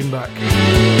come flooding back.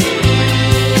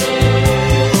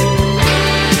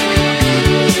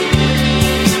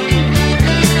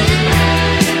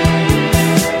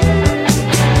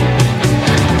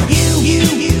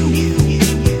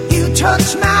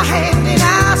 Touch my hand and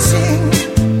I sing.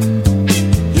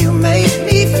 You make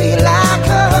me feel like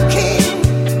a king.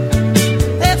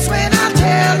 That's when I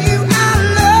tell you I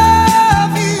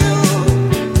love you.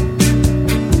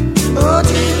 But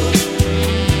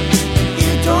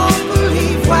you don't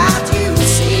believe what you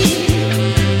see.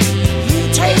 You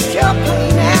take your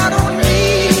pain out on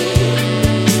me.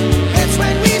 That's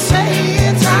when we say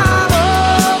it's all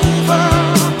over.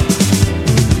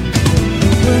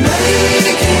 We're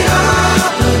making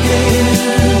up again,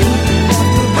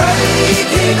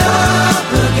 breaking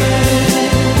up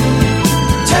again,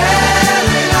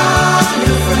 telling all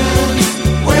your friends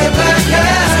we're back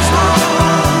as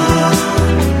one.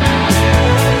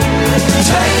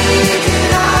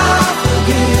 Taking off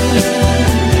again,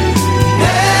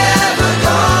 never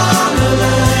gonna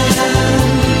land.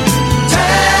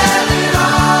 Telling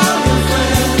all your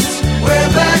friends we're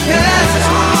back as one.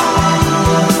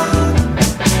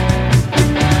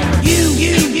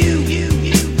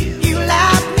 You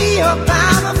light me up,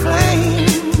 I'm a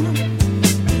flame.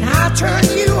 And I turn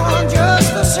you on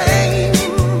just the same.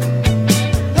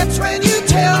 That's when you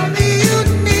tell me you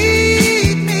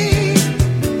need me.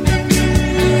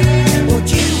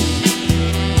 But you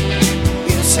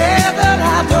said that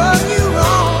I've done you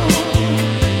wrong,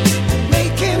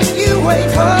 making you wait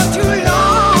for too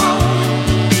long.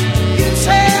 You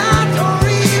say I don't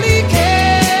really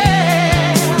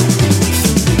care.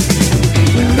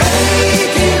 We're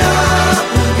making up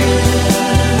again,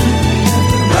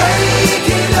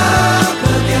 breaking up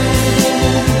again,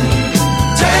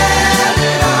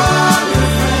 telling all your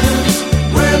friends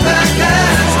we're back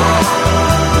as one.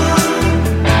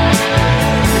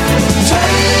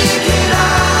 Taking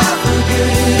off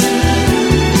again,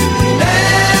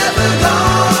 never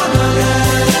gonna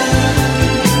land.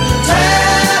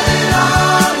 Telling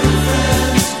all your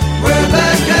friends we're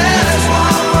back as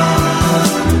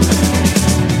one.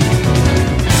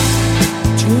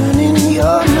 Turning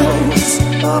your nose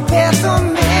up at the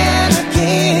man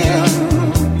again.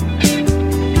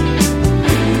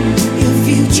 If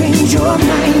you change your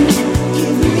mind,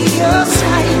 give me a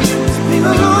sign. It's been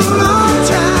a long, long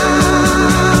time.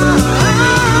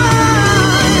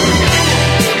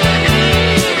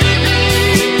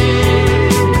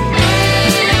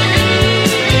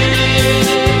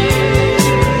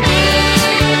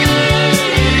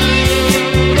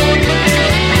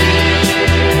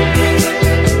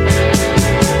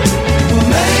 We're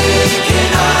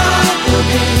making up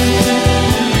again,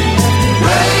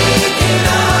 breaking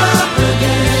up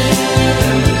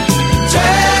again,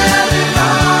 telling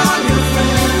all your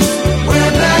friends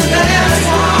we're back as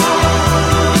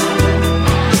one.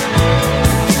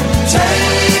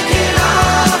 Taking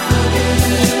off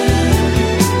again,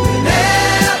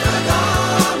 never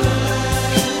gonna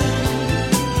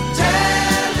land.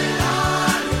 Telling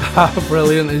all How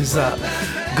brilliant is that?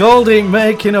 Goldie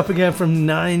making up again from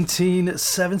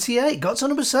 1978. Got to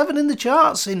number 7 in the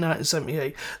charts in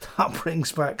 1978. That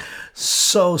brings back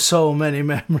so many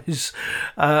memories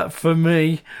for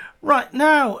me. Right,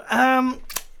 now,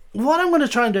 what I'm going to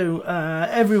try and do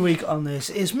every week on this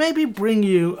is maybe bring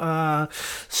you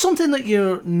something that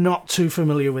you're not too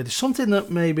familiar with, something that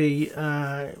maybe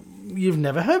you've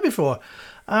never heard before.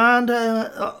 And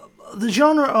the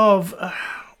genre of...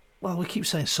 well, we keep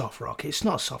saying soft rock. It's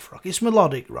not soft rock. It's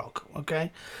melodic rock,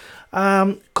 okay?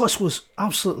 Of course, was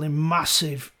absolutely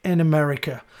massive in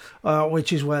America,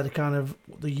 which is where the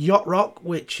yacht rock,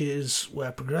 which is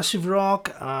where progressive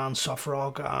rock and soft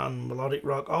rock and melodic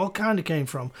rock all kind of came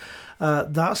from.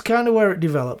 That's kind of where it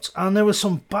developed. And there were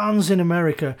some bands in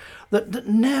America that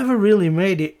never really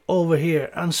made it over here,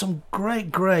 and some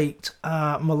great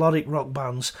melodic rock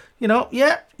bands. You know,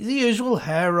 yeah, the usual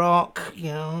hair rock, you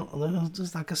know,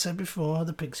 just like I said before,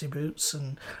 the Pixie Boots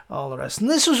and all the rest. And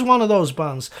this was one of those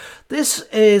bands. This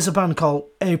is a band called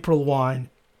April Wine.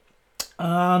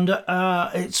 And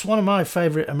it's one of my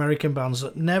favourite American bands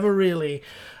that never really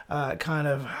kind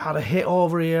of had a hit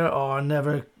over here, or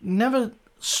never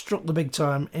struck the big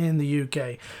time in the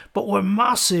UK, but were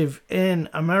massive in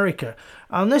America.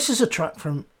 And this is a track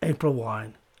from April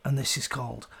Wine, and this is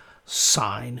called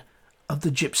Sign of the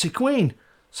Gypsy Queen.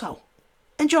 So,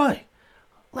 enjoy.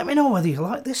 Let me know whether you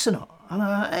like this or not.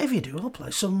 And if you do, I'll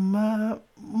play some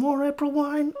more April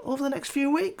Wine over the next few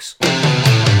weeks.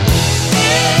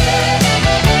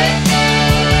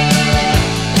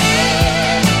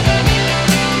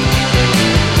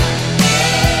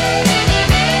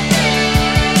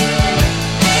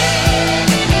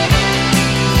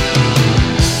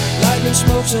 Lightning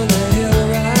smokes on the hill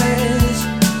rise,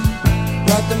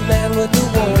 brought the man with the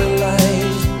warning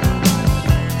light,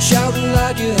 shouting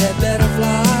loud you had better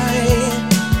fly,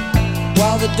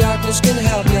 while the darkness can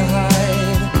help you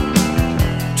hide.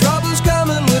 Trouble's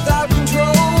coming without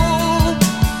control,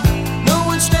 no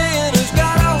one's staying who's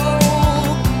got a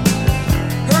hold.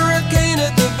 Hurricane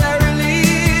at the very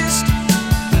least,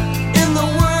 in the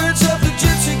words of the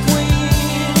Gypsy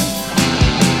Queen.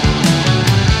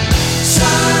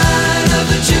 Sign of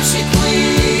the Gypsy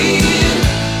Queen,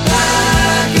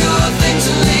 pack your things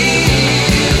and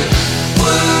leave.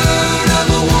 Word of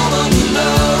a woman who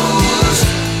knows,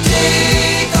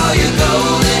 take all your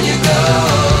gold and you go.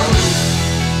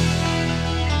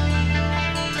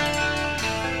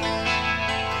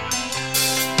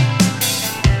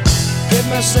 Get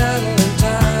my saddle and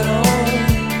tie it on,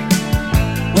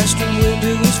 western wind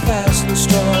is fast and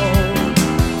strong.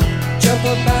 Jump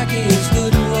up back, he is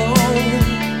good and long,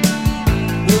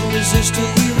 we'll resist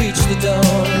till we reach the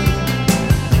dawn.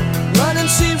 Running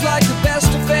seems like the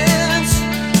best defense,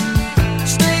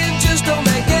 staying just don't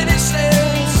make any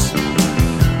sense.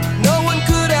 No one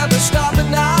could ever stop it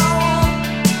now,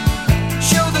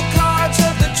 show the cards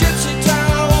of the gypsy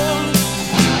town.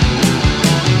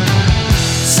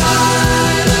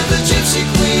 Sign of the Gypsy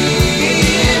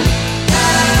Queen,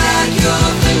 pack your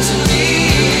things and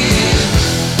leave.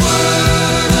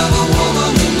 Word of a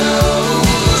woman who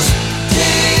knows,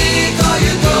 take all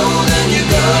your gold and you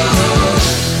go.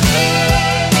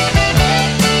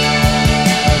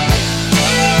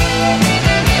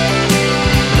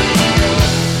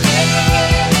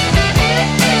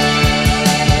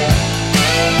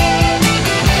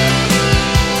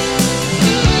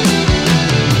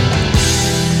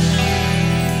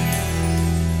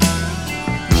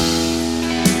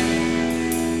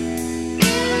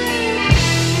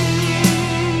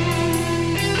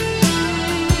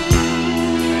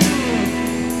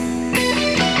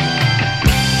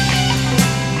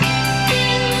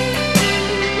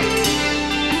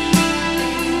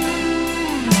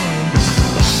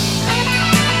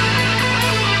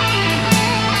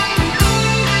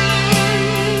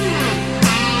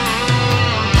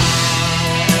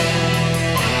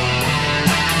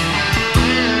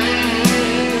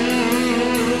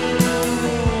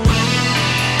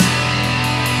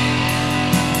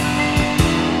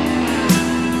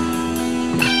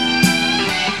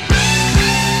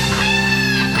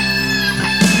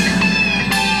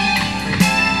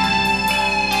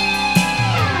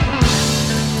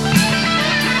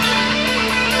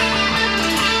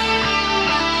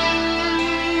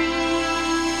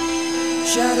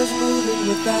 Shadows moving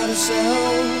without a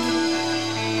sound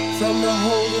from the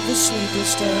hold of the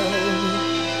sleepless town.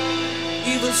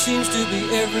 Evil seems to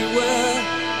be everywhere,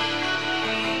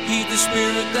 heed the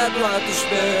spirit that brought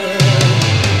despair.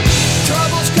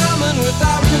 Trouble's coming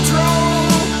without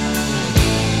control,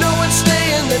 no one's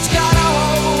staying that's got a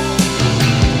hold.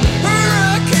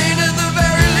 Hurricane at the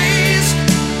very least,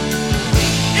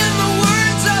 in the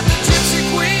words of the Gypsy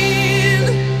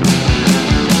Queen.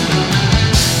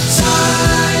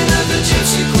 Sign of the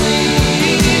Gypsy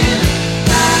Queen,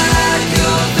 pack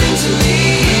your things and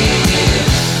leave.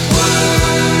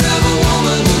 Word of a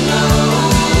woman who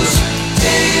knows,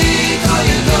 take all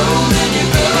your gold and you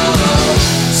go.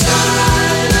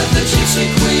 Sign of the Gypsy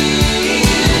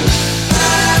Queen,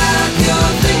 pack your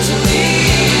things and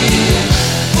leave.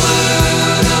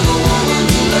 Word of a woman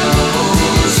who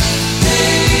knows,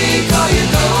 take all your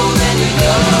gold and you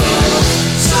go.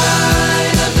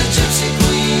 Sign of the Gypsy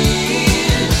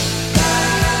Queen,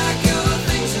 pack your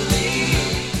things and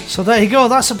leave. So there you go,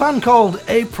 that's a band called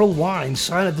April Wine,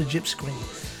 Sign of the Gypsy Queen.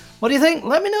 What do you think?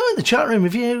 Let me know in the chat room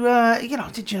if you,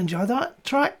 did you enjoy that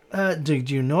track? Did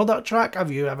you know that track?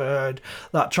 Have you ever heard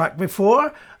that track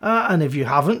before? And if you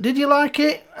haven't, did you like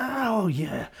it? Oh,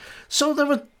 yeah. So there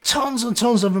were tons and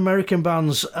tons of American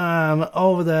bands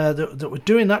over there that were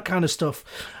doing that kind of stuff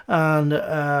and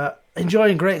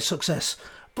enjoying great success,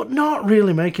 but not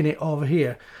really making it over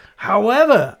here.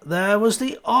 However, there was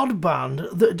the odd band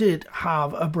that did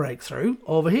have a breakthrough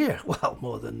over here. Well,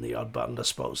 more than the odd band, I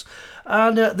suppose.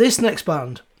 And this next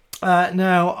band.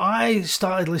 Now, I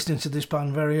started listening to this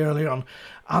band very early on,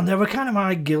 and they were kind of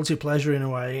my guilty pleasure in a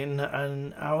way,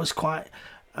 and I was quite...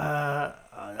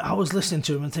 I was listening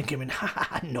to them and thinking,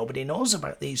 nobody knows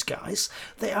about these guys.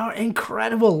 They are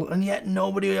incredible, and yet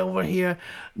nobody over here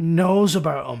knows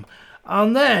about them.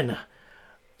 And then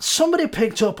somebody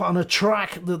picked up on a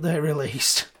track that they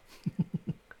released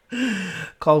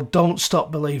called Don't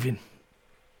Stop Believing.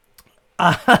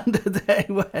 And they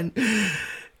went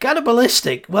kind of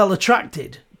ballistic. Well, the track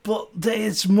did, but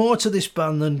there's more to this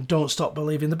band than Don't Stop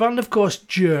Believing. The band, of course,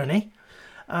 Journey.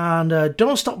 And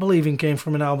Don't Stop Believing came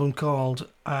from an album called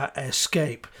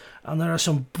Escape. And there are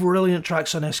some brilliant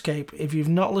tracks on Escape. If you've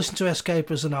not listened to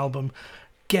Escape as an album,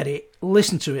 get it,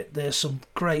 listen to it. There's some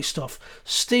great stuff.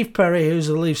 Steve Perry, who's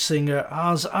the lead singer,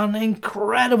 has an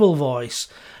incredible voice.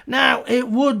 Now, it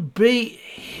would be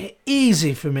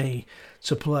easy for me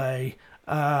to play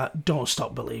Don't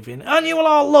Stop Believing, and you will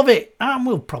all love it, and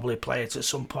we'll probably play it at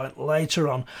some point later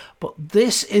on. But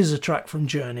this is a track from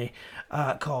Journey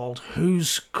called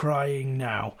Who's Crying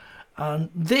Now, and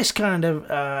this kind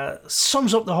of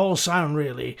sums up the whole sound,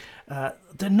 really.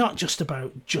 They're not just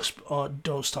about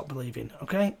Don't Stop Believing,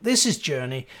 okay? This is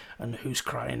Journey and Who's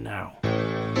Crying Now.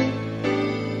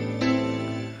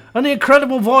 And the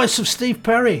incredible voice of Steve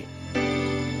Perry.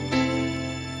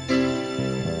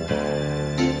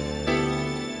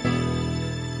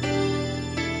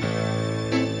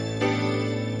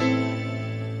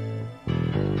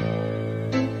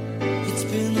 It's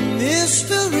been a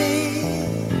mystery.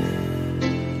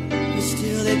 But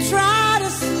still they try to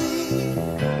see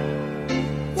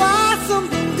why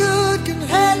something good can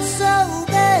hurt so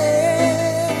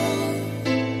bad.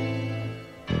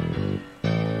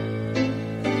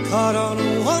 Caught on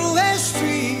a one-way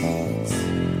street,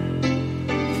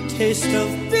 the taste of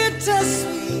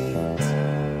bittersweet.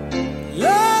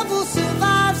 Love will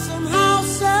survive somehow,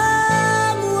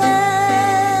 some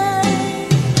way.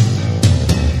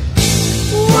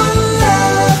 One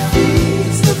love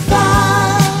feeds the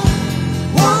fire,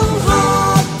 one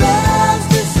heart burns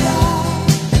desire.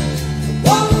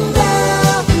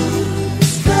 Wonder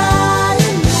who's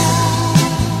crying now.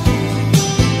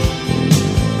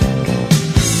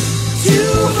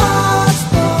 Two hearts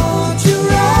born to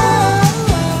run.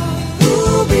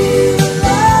 Who'll be the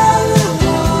lonely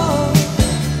one?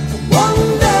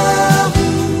 Wonder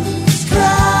who's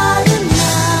crying now.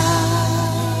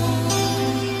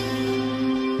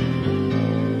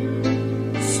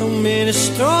 So many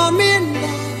stormy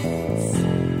nights,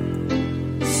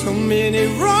 so many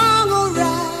wrong or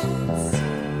rights.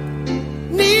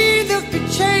 Neither could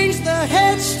change the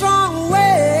headstrong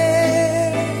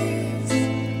ways.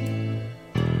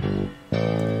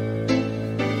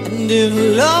 And if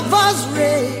lovers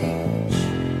rage,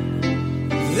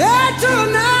 they turn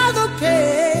another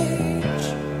page.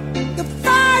 The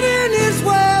fighting is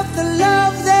worth the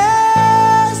love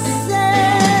they say.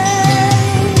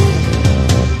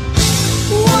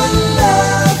 One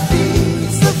love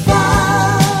feeds the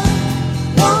fire,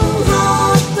 one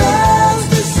heart burns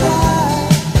desire.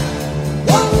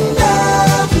 Wonder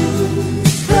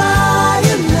who's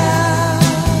crying now.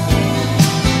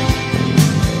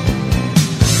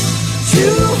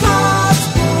 Two hearts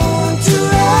born to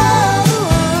run.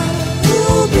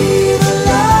 Who'll be the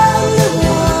lonely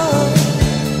one?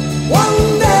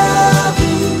 Wonder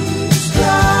who's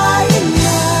crying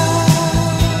now.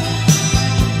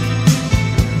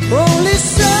 Only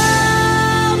so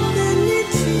many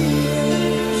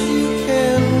tears you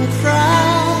can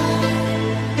cry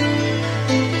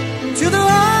till the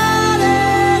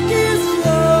heartache is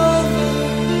over,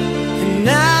 and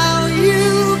now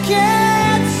you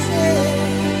can say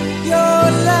your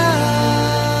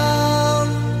love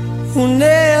will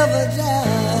never die.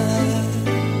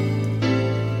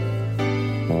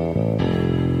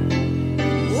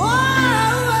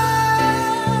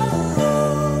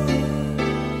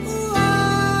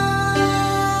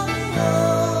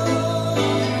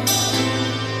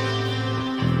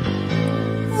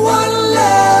 One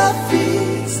love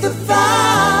feeds the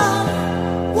fire,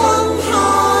 one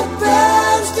heart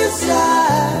burns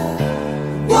desire.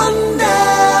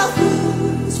 Wonder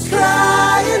who's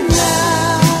crying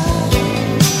now.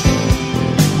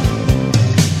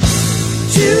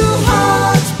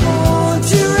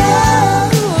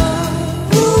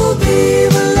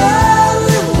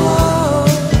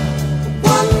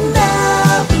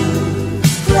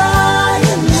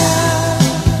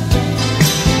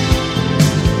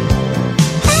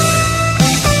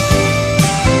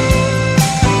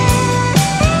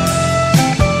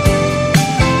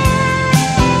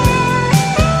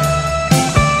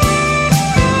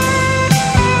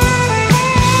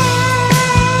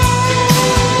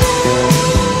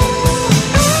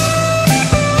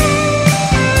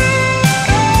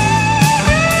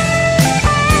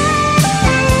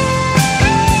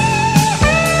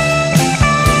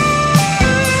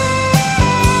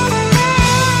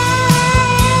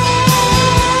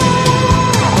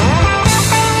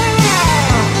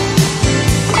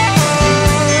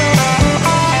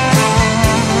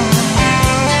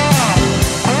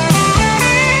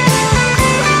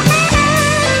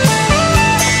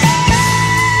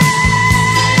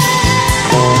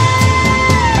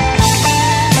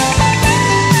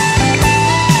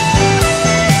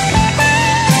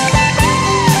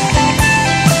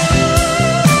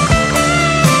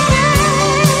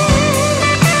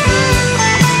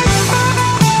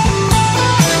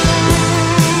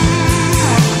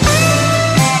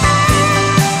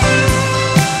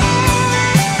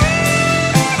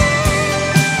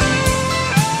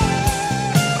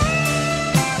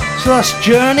 So that's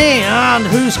Journey and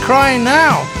Who's Crying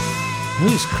Now?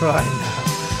 Who's Crying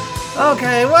Now?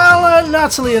 Okay, well,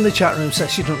 Natalie in the chat room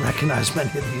says she don't recognise many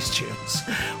of these tunes,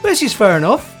 which is fair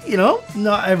enough. You know,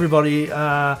 not everybody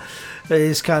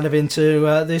is kind of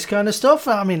into this kind of stuff.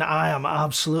 I mean, I am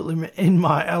absolutely in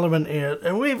my element here,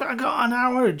 and we've got an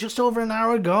hour, just over an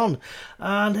hour gone,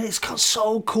 and it's gone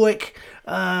so quick.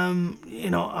 You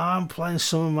know, I'm playing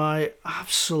some of my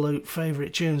absolute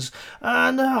favourite tunes,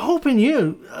 and hoping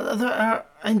you are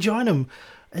enjoying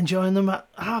them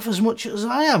half as much as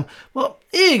I am. Well,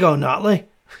 here you go, Natalie.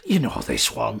 You know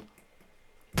this one.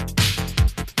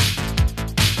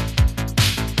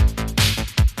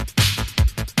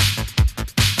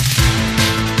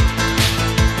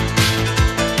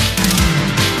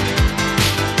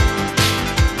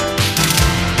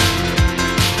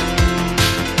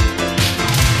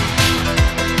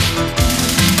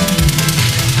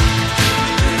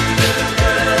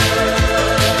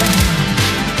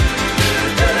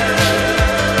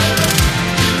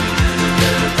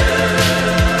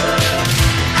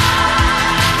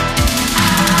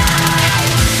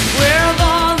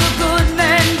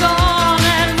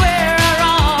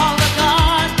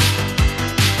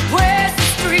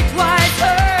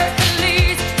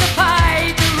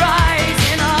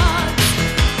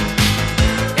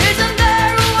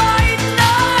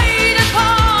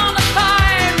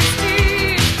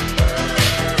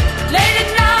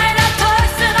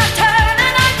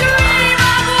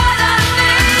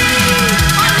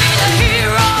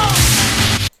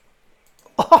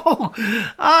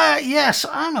 Yes,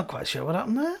 I'm not quite sure what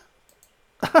happened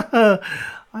there.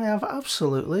 I have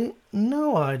absolutely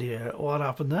no idea what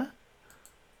happened there.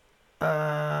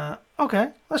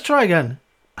 Okay, let's try again,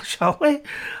 shall we?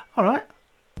 All right.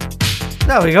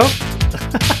 There we go.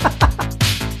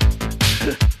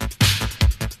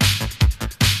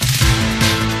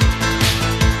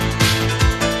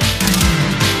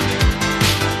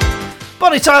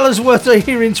 Bonnie Tyler's worth a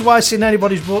hearing twice in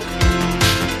anybody's book.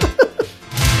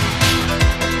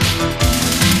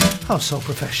 Oh, so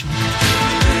professional.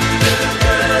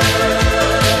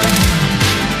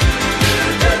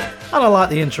 And I like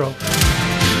the intro.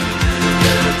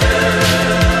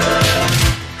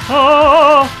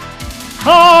 Oh,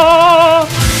 oh.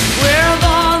 Where have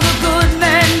all the good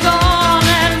men gone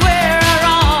and where are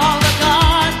all the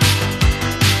gone?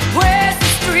 Where's the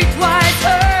streetwise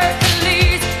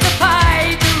Hercules to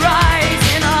fight the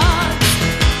rising odds?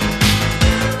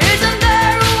 Isn't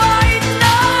there a white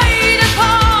knight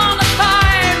upon a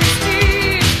fiery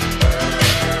steed?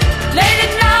 Late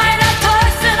at night I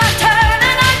toss and I turn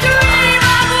and I dream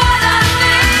of what I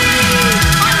need.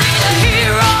 I need a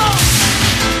hero.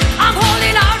 I'm holding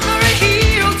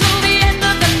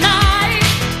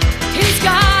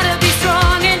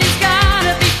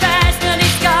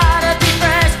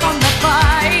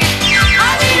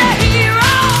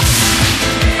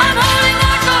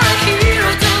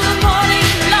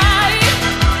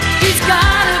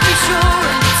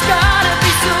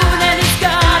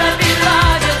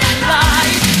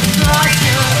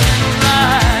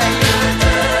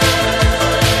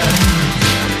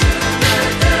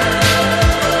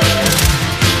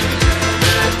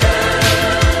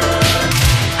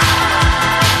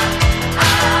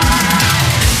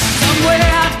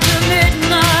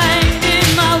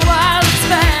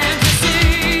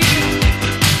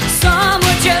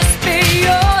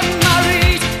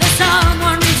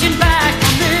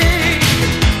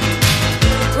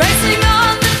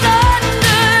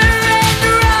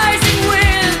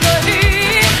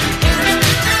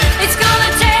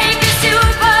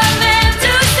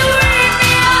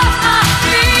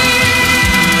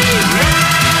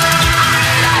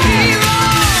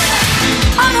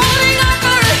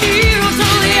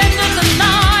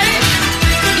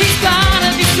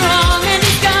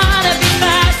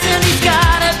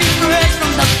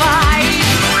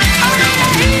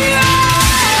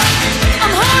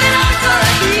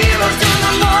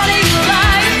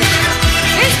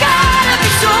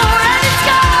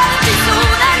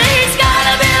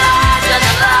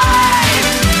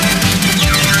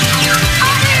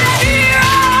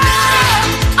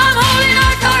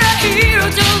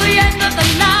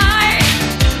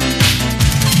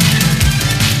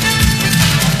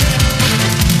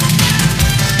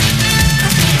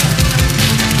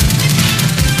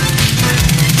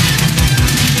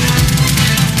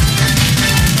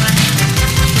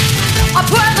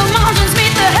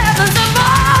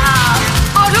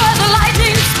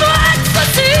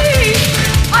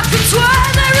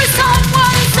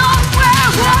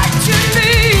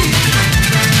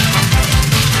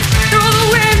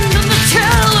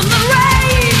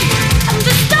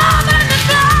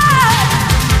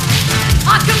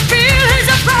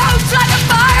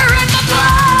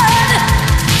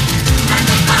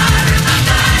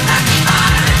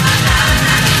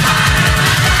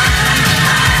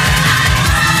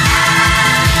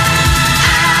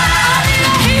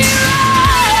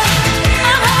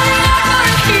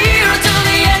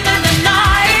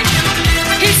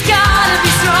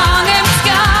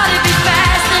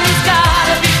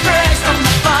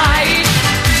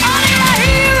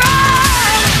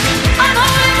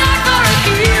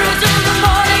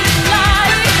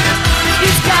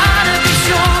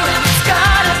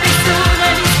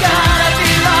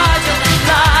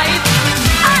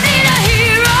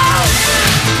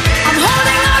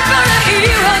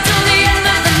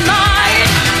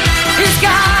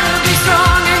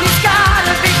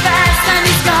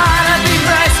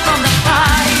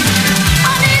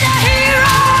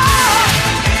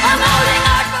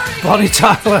Bonnie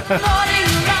Tyler.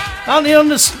 And the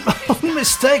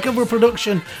unmistakable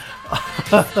production.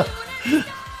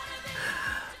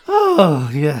 Oh,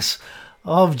 yes.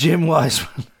 Of Jim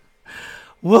Wiseman.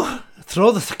 Well,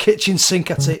 throw the kitchen sink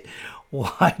at it.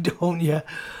 Why don't you?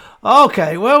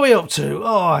 Okay, where are we up to?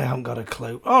 Oh, I haven't got a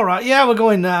clue. All right, yeah, we're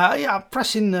going,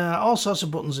 pressing all sorts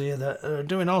of buttons here that are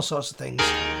doing all sorts of things.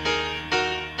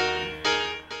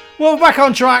 Well, we're back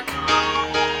on track.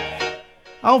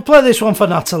 I'll play this one for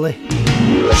Natalie.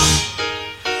 You're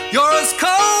as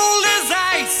cold as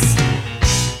ice.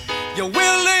 You're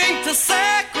willing to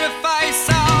sacrifice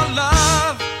our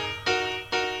love.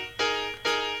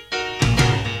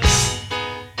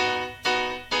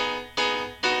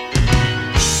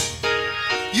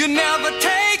 You never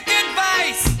take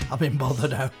advice. I've been bothered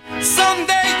now.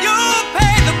 Someday you'll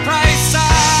pay the price.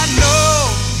 I know.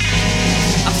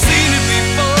 I've seen it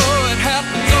before. It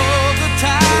happens all the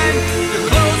time. You're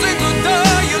closing the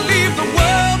door. You leave the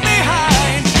world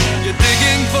behind. You're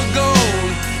digging for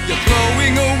gold. You're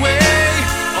throwing away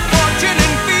a fortune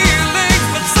and feelings,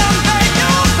 but someday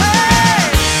you'll pay.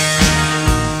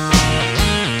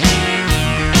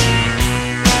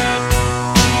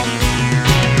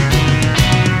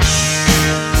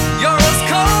 You're as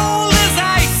cold as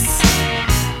ice.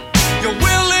 You're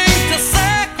willing to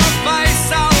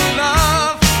sacrifice our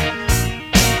love.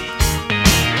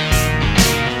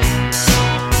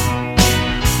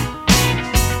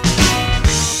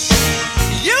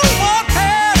 You want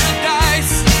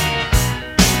paradise,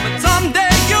 but someday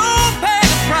you'll pay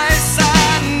the price. I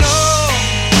know.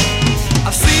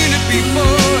 I've seen it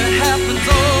before. It happens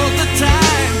all the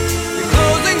time. You're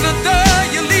closing the door.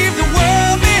 You leave the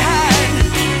world behind.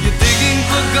 You're digging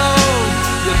for gold.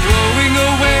 You're throwing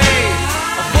away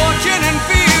a fortune and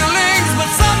feelings, but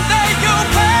someday you'll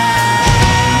pay.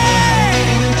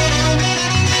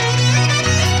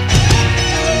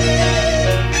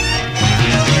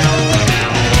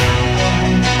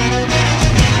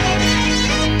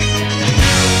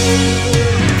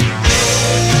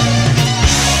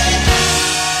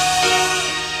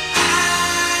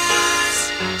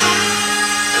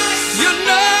 You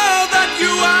know that you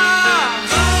are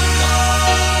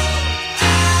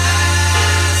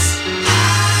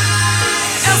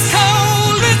as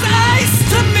cold as ice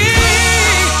to me.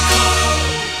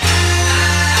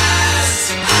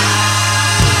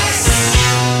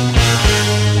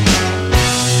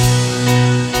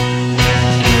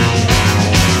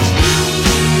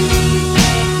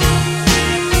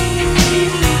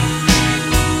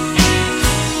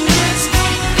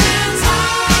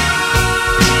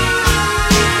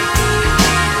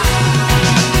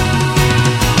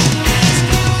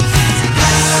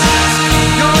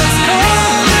 You're as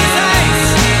cold as ice.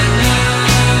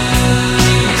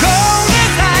 Cold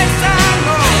as ice, I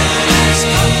know.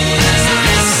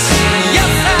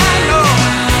 Yes, I know.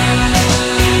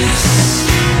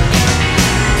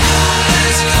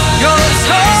 You're as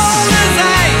cold as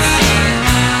ice.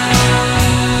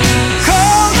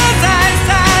 Cold as ice,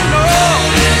 I know.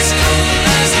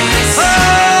 Oh,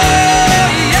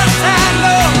 yes, I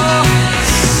know.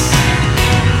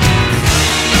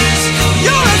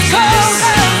 You're as cold as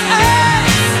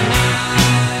ice.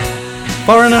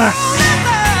 Foreigner,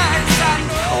 Cold as ice, I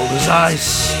know. Cold as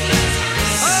Ice. Oh,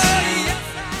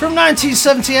 yes. From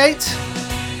 1978.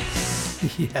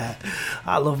 Yeah,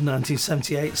 I love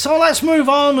 1978. So let's move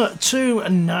on to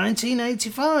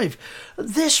 1985.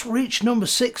 This reached number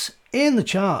 6 in the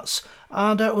charts,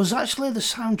 and it was actually the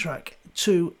soundtrack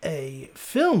to a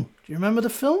film. Do you remember the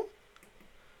film?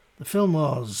 The film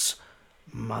was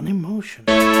Man in Motion.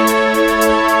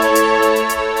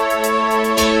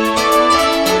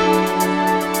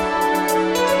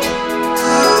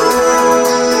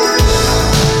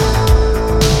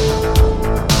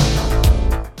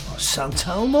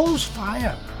 Santelmo's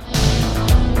Fire.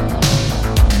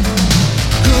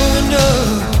 Growing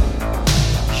up,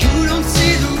 you don't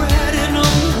see the writing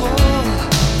on the wall.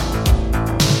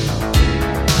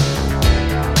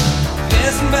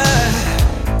 Passing by,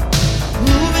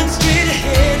 moving straight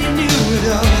ahead, you knew it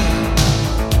all.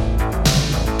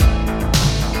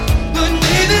 But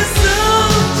maybe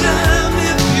sometime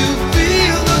if you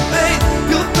feel the pain,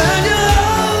 you'll find you're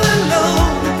all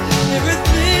alone.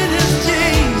 Everything has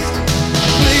changed.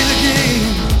 Play the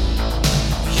game.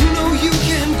 You know you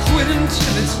can quit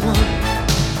until it's won.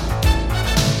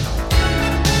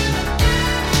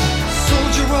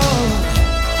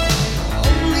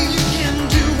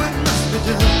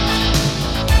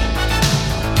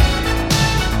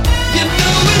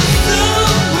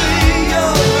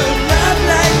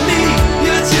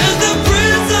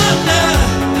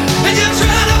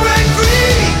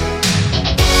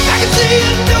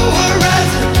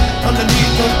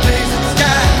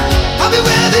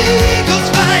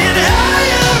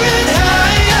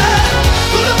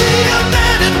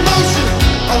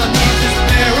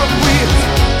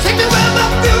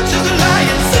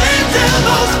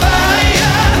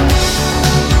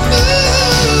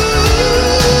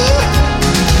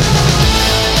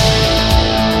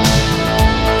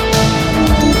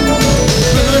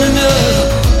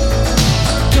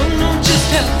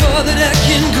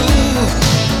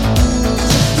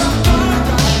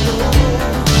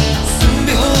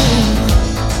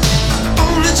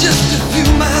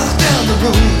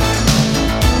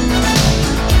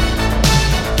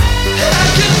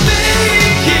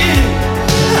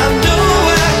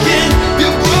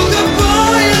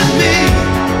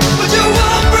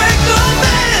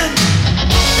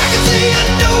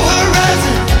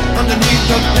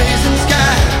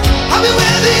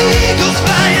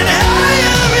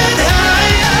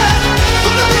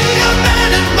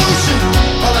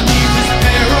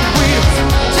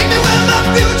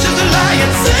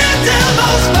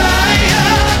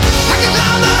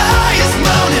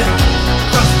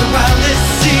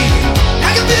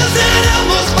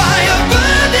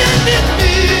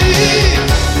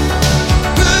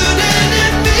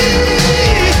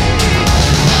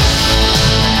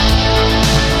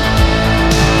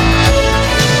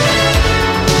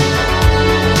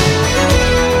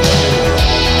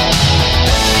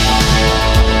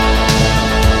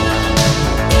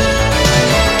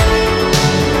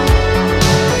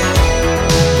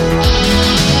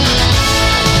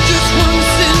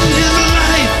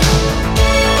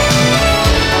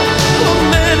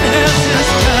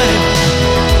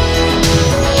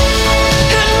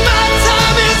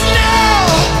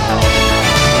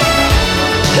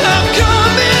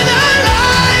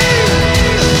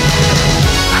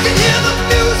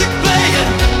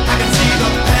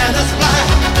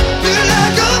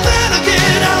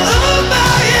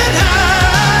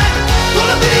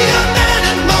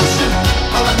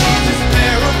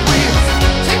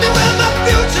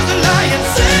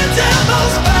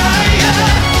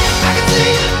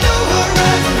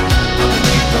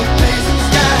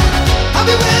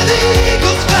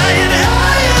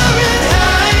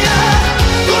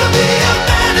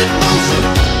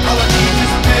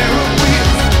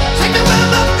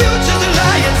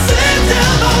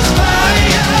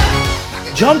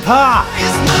 John Parr.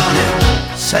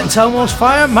 St. Elmo's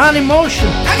Fire, Man in Motion.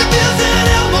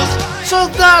 So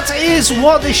that is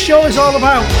what this show is all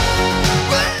about.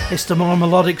 It's the more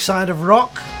melodic side of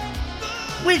rock,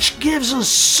 which gives us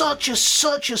such a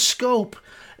scope.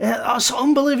 It's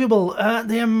unbelievable,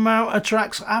 the amount of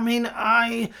tracks. I mean,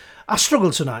 I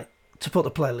struggled tonight to put the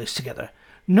playlist together.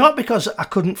 Not because I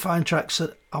couldn't find tracks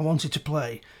that I wanted to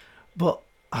play, but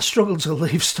I struggled to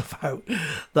leave stuff out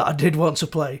that I did want to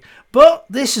play. But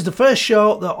this is the first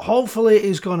show that hopefully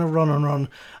is going to run,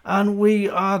 and we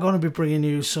are going to be bringing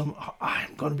you some.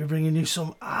 I'm going to be bringing you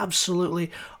some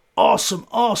absolutely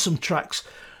awesome tracks.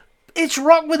 It's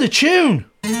rock with a tune.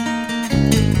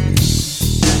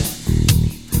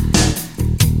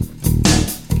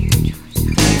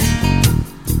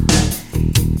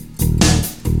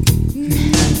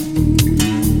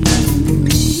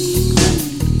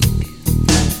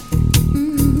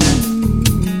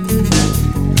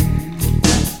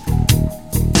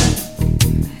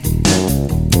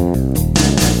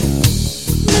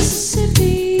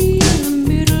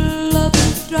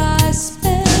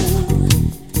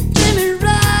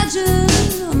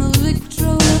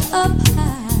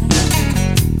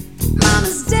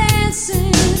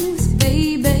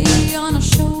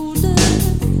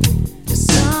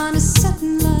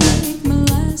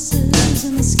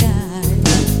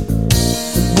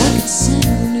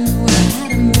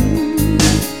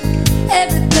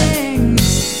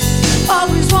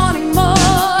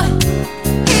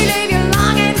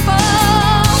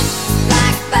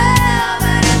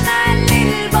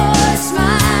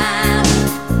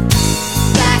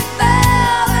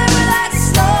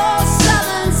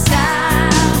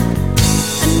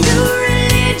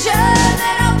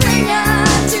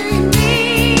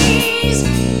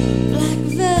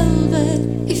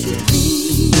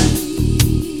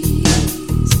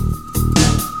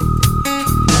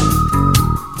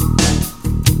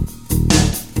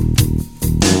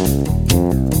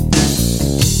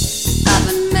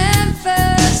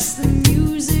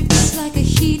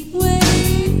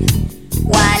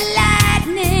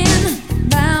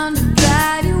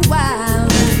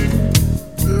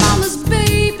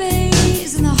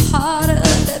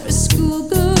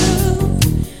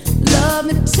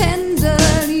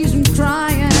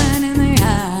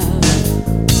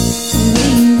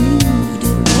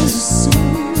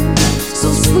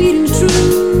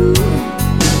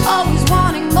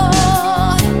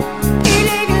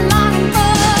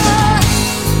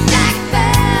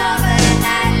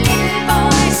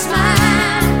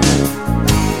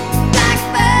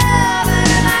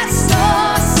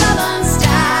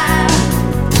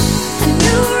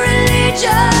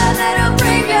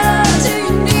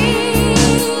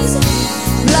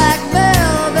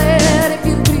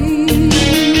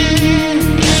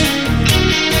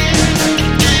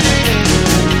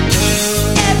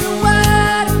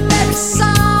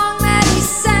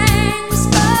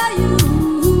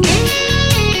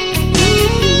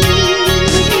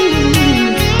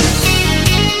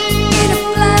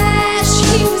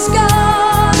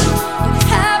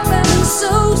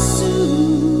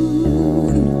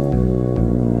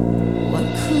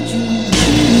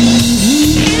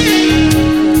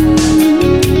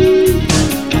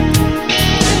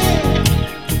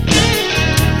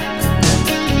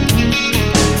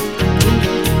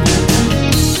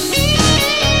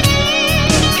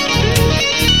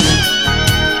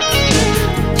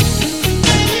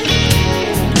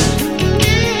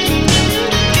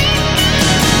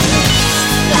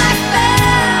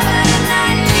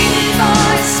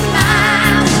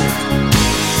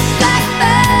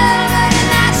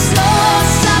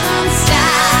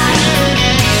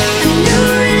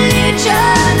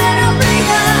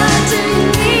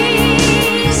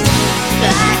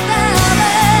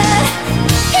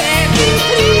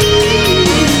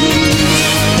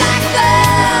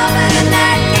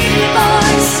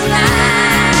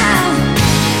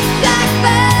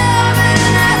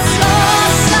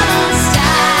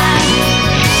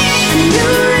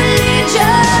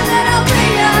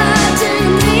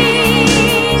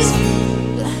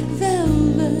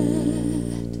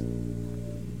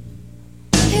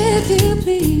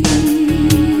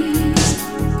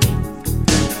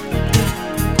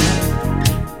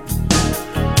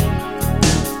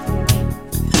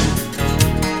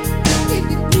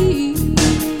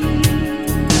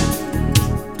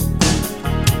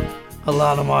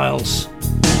 Alana Miles.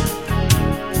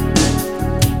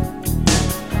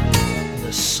 And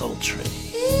the sultry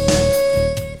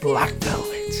Black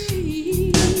Velvet.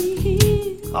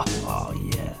 Oh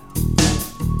yeah.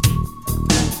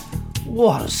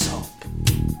 What a song.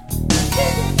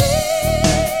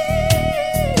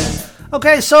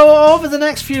 Okay, so over the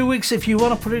next few weeks, if you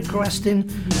want to put a request in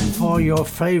for your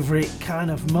favourite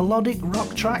kind of melodic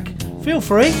rock track, feel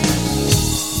free.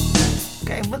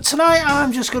 Okay, but tonight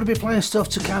I'm just going to be playing stuff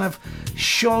to kind of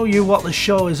show you what the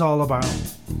show is all about.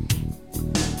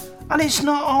 And it's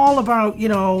not all about,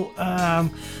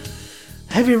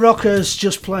 heavy rockers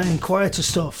just playing quieter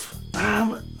stuff.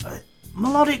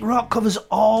 Melodic rock covers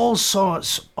all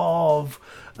sorts of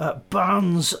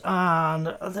bands,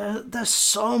 and there's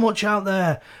so much out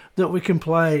there that we can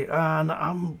play, and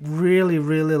I'm really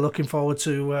looking forward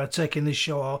to taking this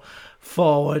show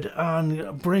forward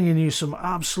and bringing you some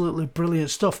absolutely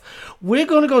brilliant stuff. We're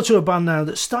going to go to a band now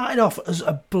that started off as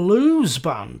a blues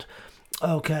band.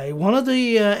 Okay, one of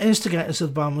the instigators of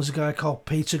the band was a guy called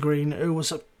Peter Green, who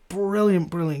was a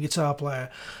brilliant guitar player,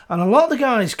 and a lot of the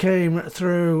guys came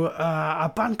through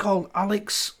a band called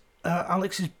Alex's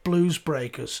Blues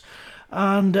Breakers,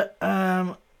 and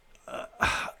the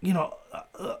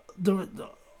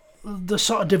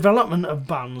sort of development of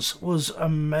bands was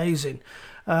amazing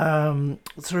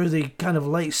through the kind of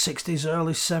late 60s,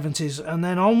 early 70s, and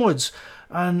then onwards,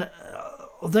 and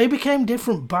they became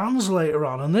different bands later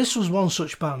on, and this was one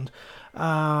such band.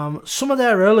 Some of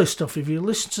their early stuff, if you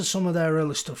listen to some of their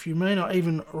early stuff, you may not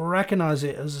even recognise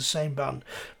it as the same band,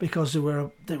 because they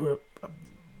were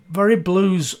very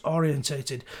blues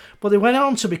orientated, but they went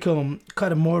on to become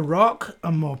kind of more rock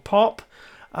and more pop,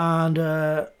 and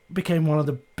became one of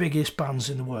the biggest bands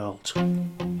in the world.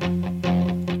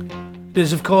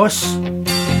 This, of course,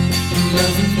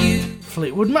 Loving you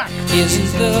Fleetwood Mac.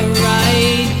 isn't the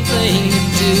right thing to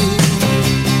do.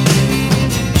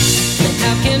 And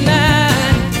how can I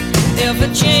ever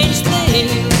change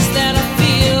things that I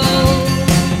feel?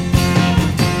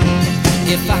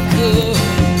 If I could,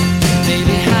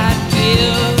 maybe I'd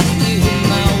give you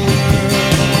my world.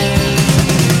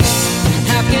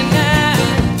 How can I,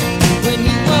 when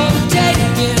you won't take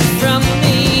it from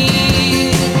me?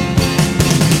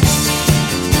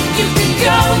 You can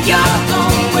go your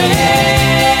own way.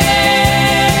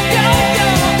 Go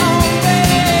your own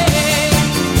way.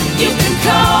 You can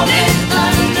call it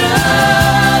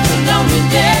another lonely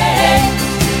day.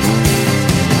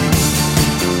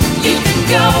 You can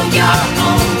go your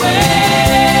own way.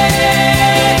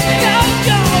 Go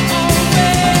your own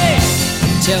way.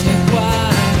 Tell me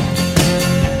why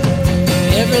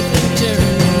everything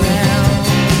turned around.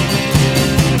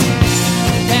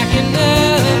 Packing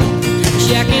up,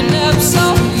 checking up, so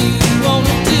you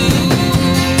wanna do.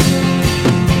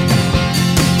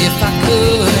 If I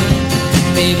could,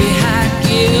 baby, I'd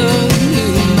give you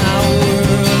my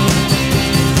world.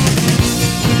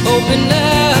 Open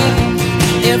up,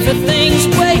 everything's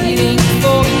waiting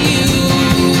for you.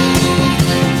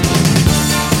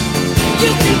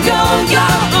 You can go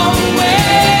your own way.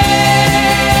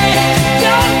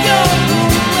 Go your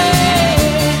own way.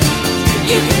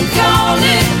 You can call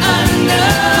it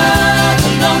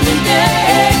another lonely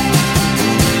day.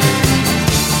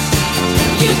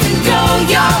 You can go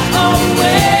your own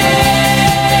way.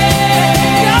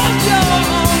 Go your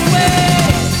own way.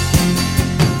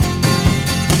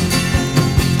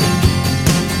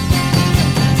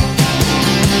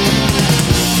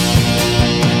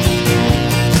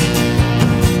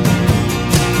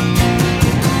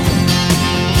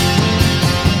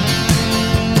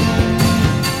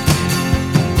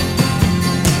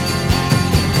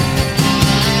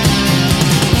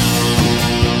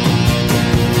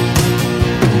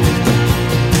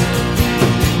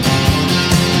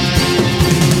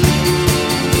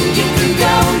 You can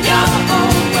go your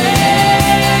own way.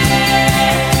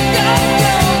 Go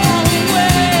your own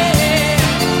way.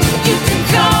 You can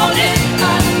call it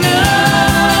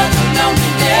another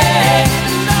lonely day.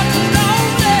 Another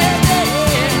lonely day.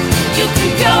 You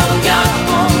can go your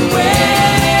own way.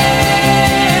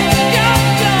 Go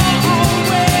your own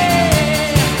way.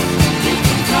 You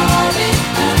can call it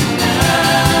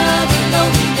another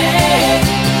lonely day.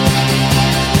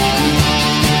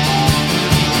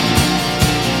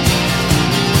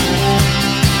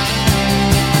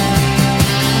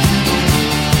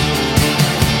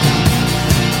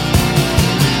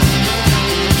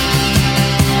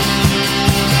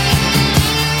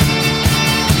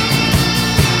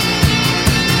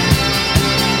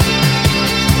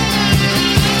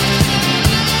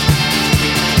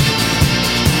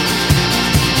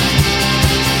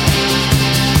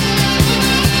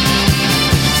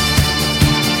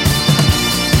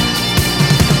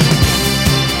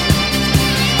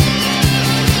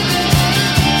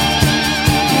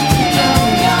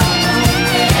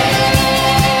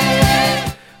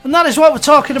 And that is what we're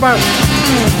talking about.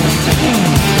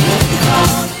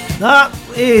 That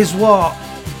is what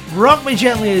Rock Me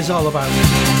Gently is all about.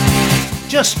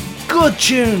 Just good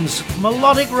tunes,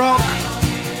 melodic rock,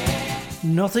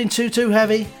 nothing too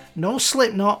heavy, no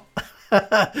Slipknot,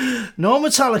 no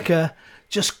Metallica,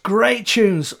 just great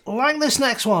tunes like this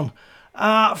next one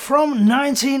from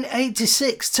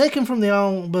 1986, taken from the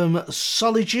album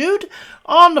Solitude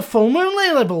on the Full Moon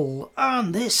label,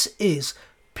 and this is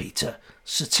Peter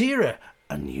Cetera,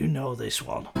 and you know this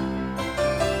one.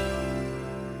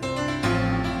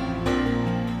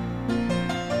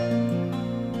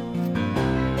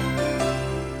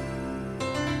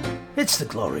 It's the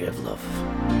glory of love.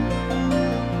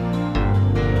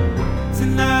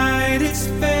 Tonight it's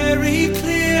very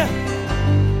clear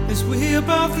as we're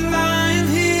both lying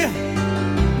here.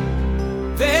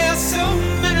 There's so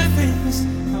many things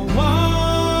I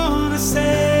wanna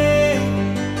say.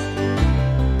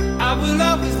 I will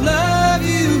always love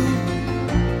you.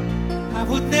 I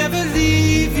would never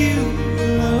leave you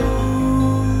alone.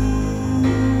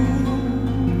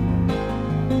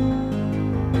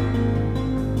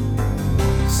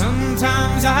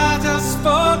 Sometimes I just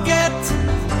forget,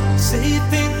 say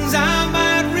things I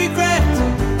might regret.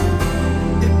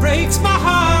 It breaks my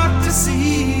heart to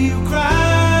see you crying.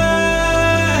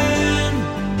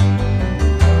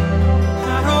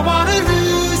 I don't wanna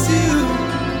lose you.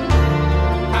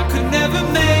 I could never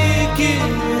make it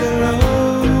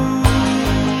alone.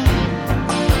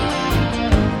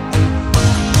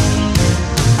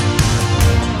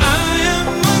 I am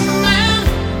a man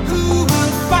who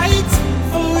will fight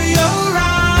for your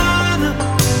honor.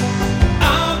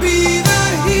 I'll be the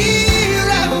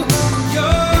hero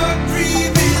you're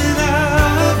dreaming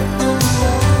of.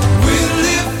 We'll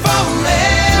live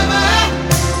forever,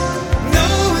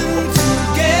 knowing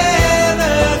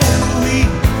together that we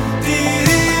did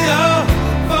it all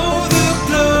for the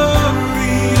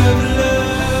glory of love.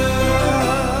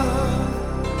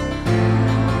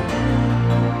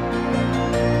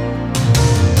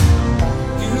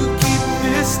 You keep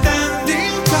me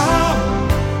standing tall.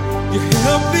 You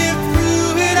help me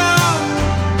through it all.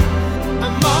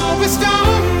 I'm always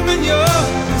strong when you're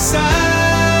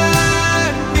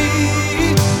beside me.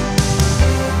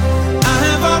 I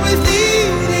have always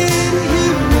needed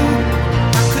you.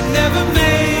 I could never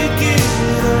make it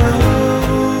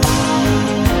alone.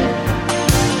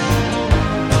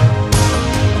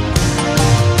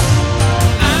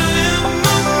 I am a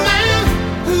man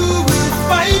who will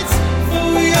fight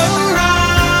for your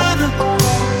honor.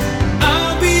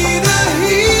 I'll be the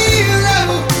hero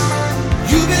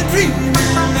you've been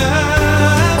dreaming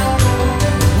of.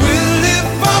 We'll live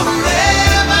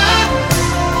forever,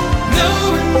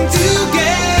 knowing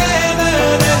together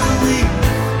that we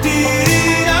did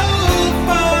it all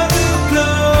for the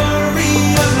glory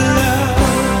of love.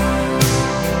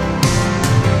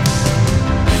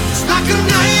 It's like a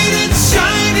knight in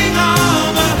shining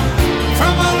armor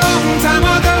from a long time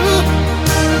ago.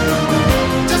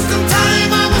 Just in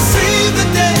time I will save the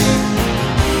day.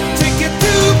 Take you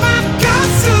to my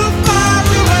castle far away.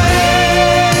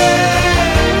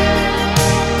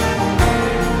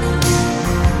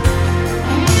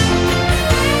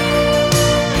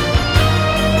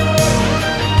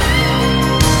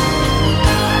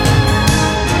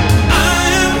 I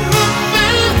am a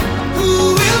man who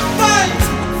will fight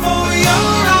for your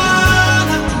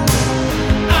honor.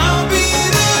 I'll be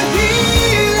the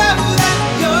hero that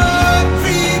you're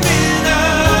dreaming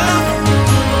of.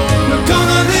 We're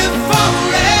gonna live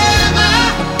forever,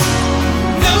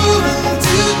 knowing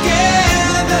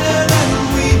together that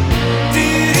we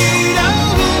did it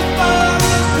all for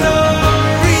the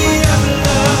glory of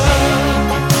love.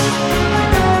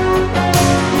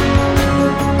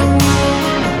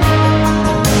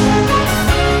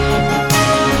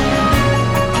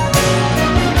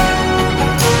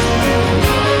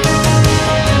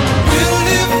 We'll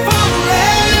live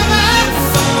forever,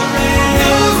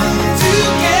 knowing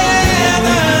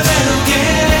together that we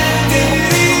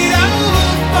did it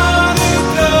all for the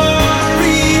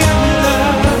glory of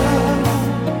love.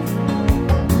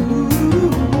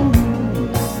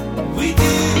 We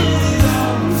did it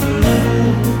all for love.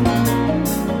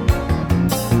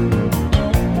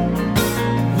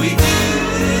 We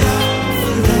did it all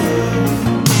for love.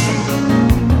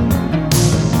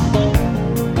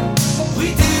 We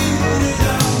did it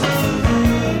all for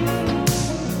love.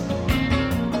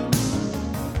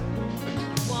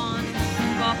 One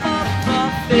cup of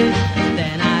coffee,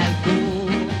 then I'll go.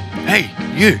 Hey,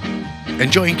 you!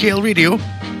 Enjoying KL Radio?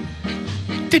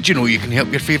 Did you know you can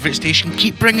help your favourite station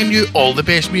keep bringing you all the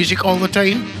best music all the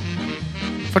time?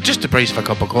 For just the price of a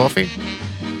cup of coffee.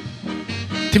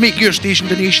 To make your station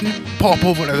donation, pop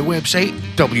over to the website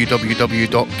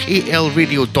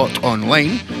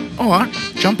www.klradio.online Or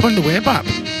jump on the web app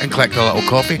and click the little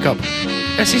coffee cup.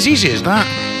 It's as easy as that.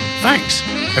 Thanks.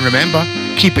 And remember,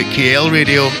 keep it KL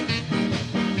Radio.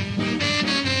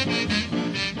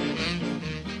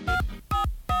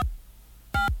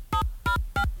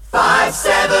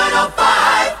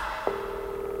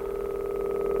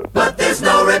 But there's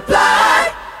no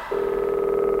reply.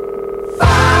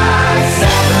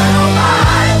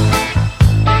 5705.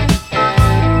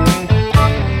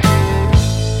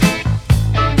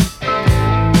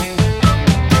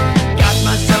 Got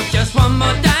myself just one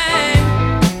more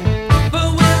dime,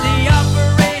 but will the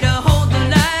operator hold the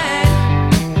line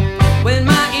when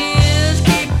my ears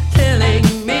keep telling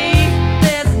me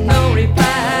there's no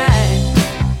reply?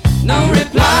 No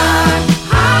reply.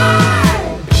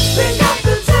 Pick up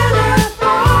the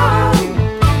telephone.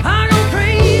 I go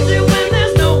crazy when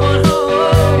there's no one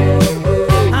home.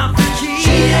 I feel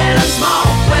cheated and small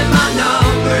when my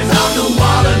number's on the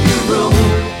wall of your room.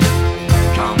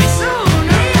 Call me soon,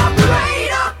 Hey,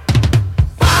 operator.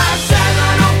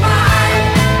 5705.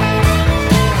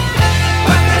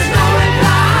 But there's no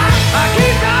reply. I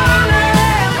keep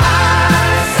calling.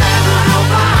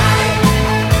 5705.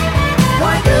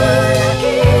 Why do you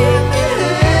keep me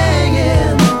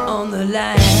hanging? On the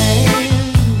line.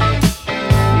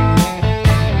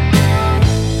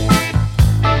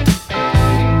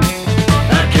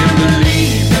 I can't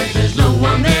believe that there's no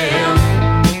one there.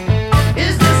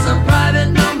 Is this a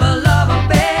private number love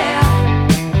affair?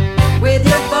 With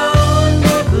your phone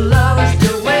book lovers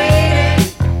still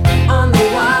waiting on the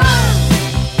wire.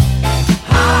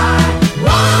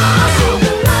 I saw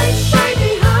the light shine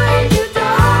behind your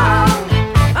door.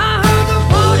 I heard the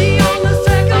party on the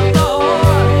second floor,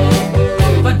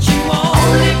 but you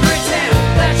only pretend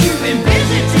that you've been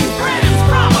visiting friends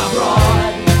from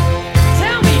abroad.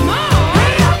 Tell me more.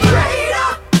 Hey, operator.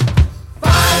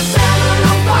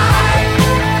 5705.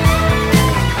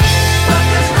 But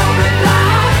there's no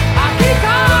reply. I keep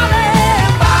calling.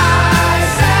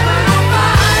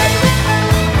 5705.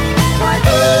 Why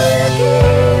do you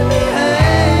keep me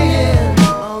hanging?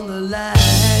 On the line.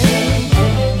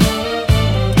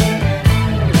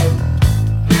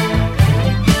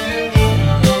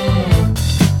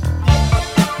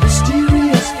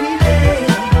 Mysterious feeling.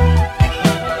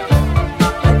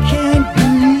 I can't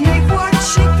believe what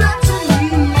she got to me.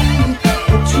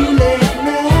 But too late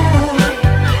now.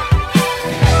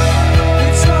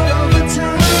 It's all over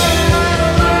time.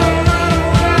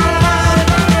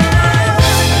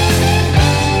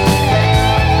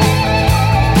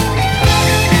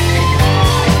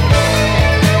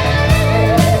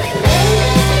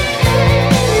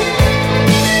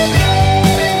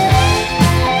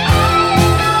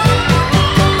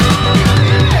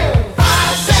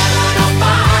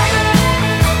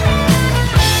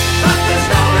 But there's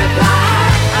no reply.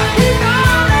 I keep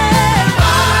calling.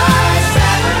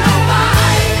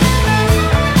 5705.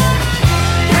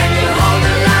 Can you hold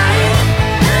the line?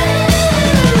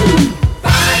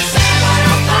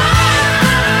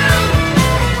 5705.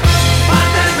 But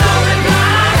there's no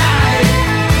reply.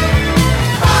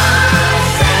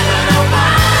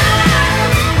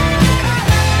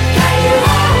 5705. Can you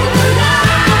hold the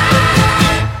line?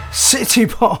 City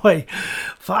Boy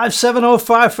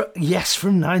 5705 yes,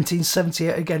 from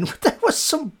 1978 again. There was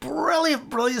some brilliant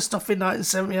stuff in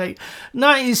 1978.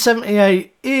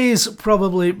 1978 is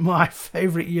probably my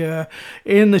favourite year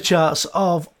in the charts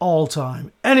of all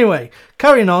time. Anyway,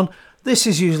 carrying on, this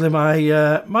is usually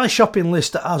my my shopping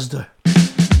list at Asda.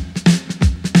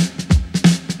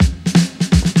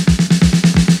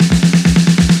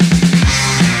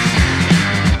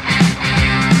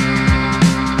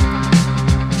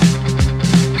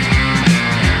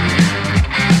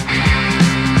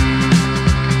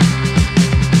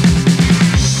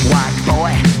 White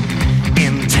boy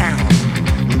in town,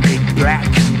 big black,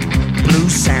 blue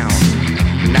sound,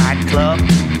 nightclub,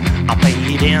 I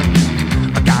paid in,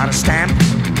 I got a stamp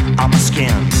on my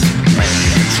skin, man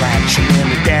attraction,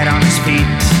 nearly dead on his feet,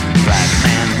 black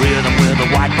man rhythm with a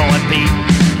white boy beat,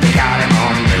 they got him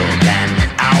on milk and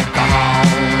alcohol,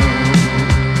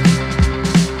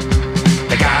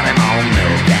 they got him on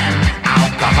milk and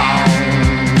alcohol.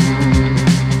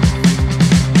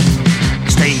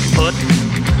 Stay put,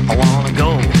 I wanna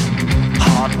go.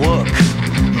 Hard work,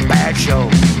 bad show.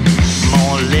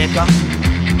 More liquor,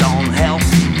 don't help.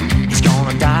 He's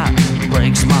gonna die,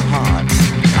 breaks my heart.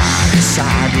 I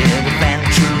decided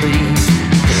eventually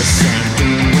this ain't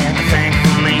doing anything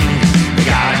for me. They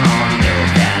got him on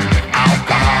milk and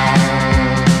alcohol.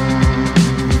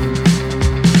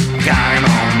 Got him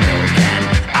on milk and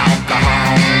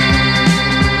alcohol.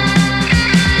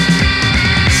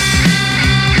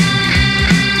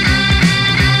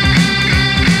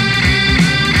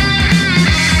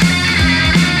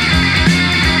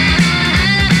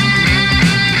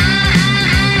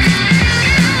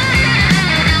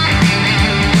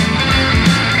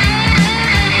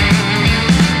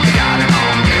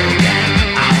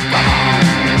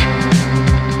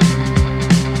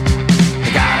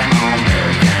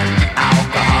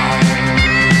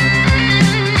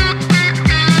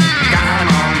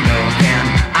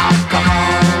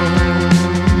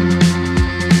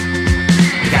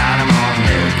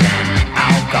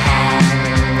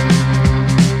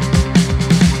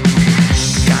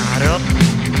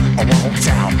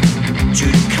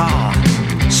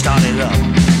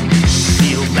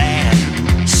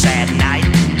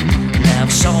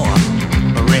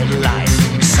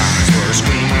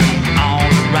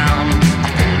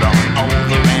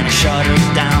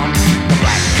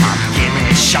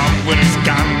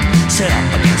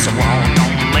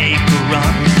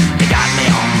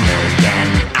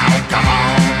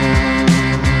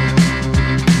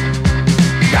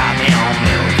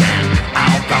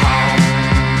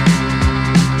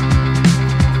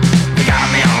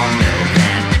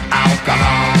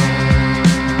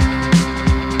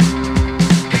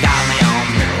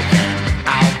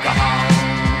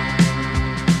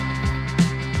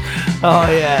 Oh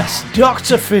yes,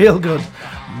 Dr. Feelgood,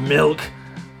 milk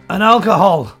and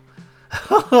alcohol.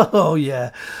 Oh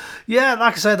yeah. Yeah,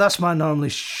 like I said, that's my normally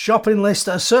shopping list.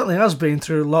 That certainly has been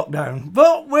through lockdown.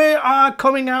 But we are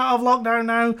coming out of lockdown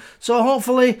now, so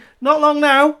hopefully not long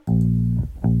now. And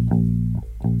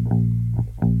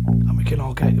we can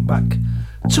all get back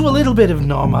to a little bit of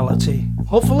normality,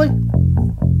 hopefully.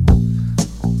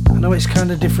 I know it's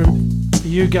kind of different for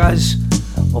you guys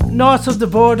up north of the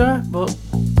border, but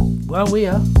where we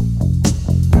are,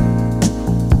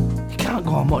 it can't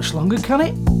go on much longer, can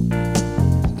it?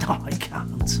 No, it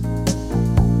can't.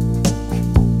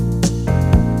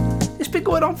 It's been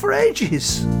going on for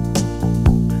ages.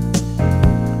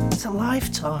 It's a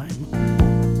lifetime.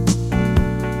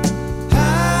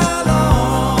 How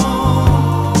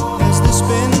long has this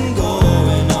been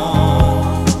going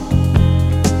on?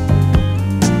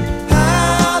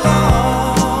 How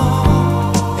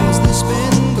long has this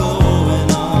been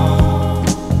going on?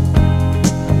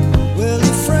 Well,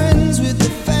 you're friends with the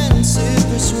fancy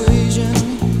persuasion.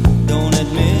 Don't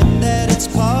admit that it's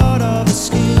part of a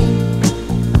scheme.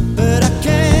 But I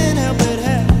can't help but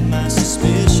have my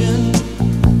suspicion,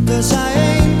 'cause I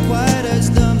ain't quite as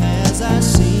dumb as I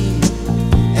seem.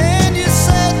 And you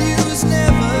said you was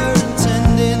never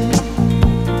intending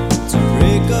to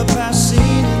break up our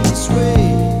scene in this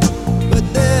way.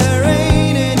 But there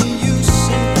ain't any use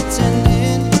in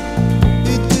pretending.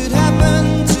 It could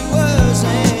happen to us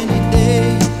any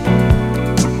day.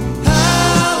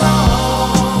 How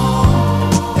long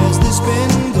has this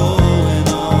been going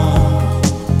on?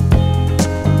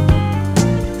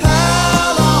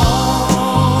 How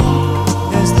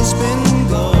long has this been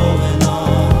going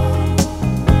on?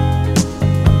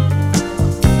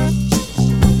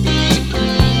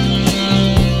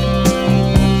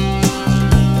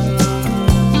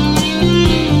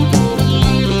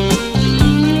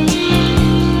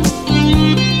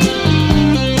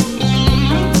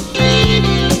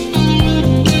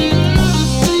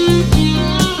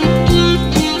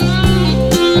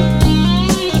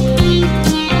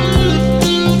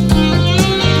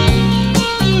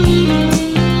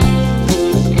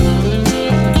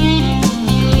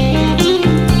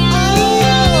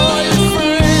 Oh, you're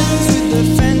friends with the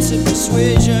fancy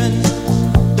persuasion.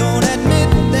 Don't admit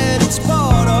that it's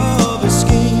part of a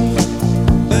scheme.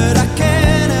 But I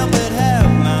can't help but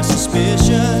have my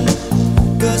suspicion,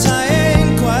 'cause I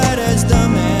ain't quite as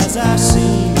dumb as I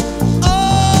seem.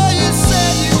 Oh, you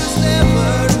said you was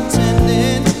never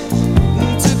intending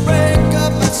to break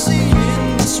up a scene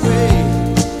in this way.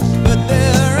 But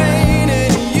there ain't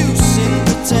any use in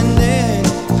pretending.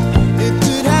 It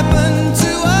could happen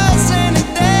to us any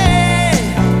day.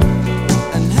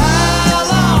 And how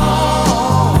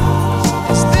long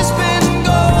has this been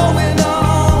going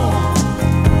on?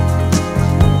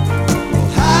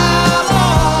 How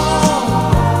long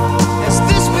has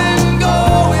this been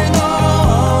going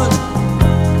on?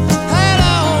 How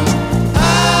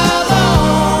long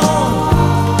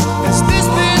has this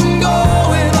been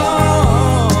going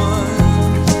on?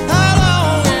 How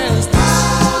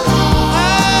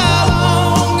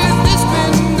long has this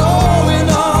been going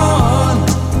on?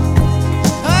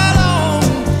 How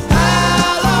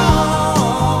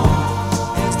long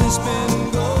has this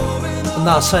been going on? And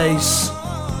that's Ace.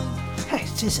 Hey,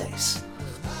 it is Ace.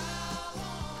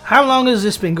 How long has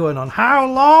this been going on? How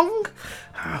long?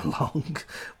 How long?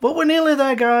 But we're nearly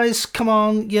there, guys. Come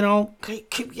on,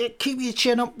 keep your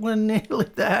chin up. We're nearly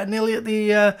there, nearly at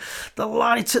the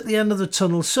light at the end of the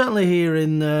tunnel. Certainly here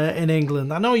in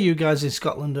England. I know you guys in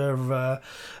Scotland have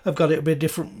got it a bit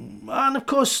different, and of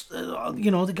course,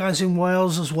 the guys in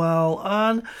Wales as well.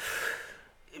 And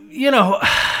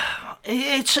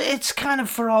it's kind of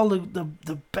for all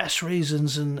the best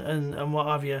reasons and what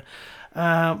have you.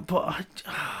 But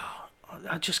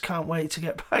I just can't wait to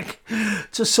get back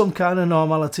to some kind of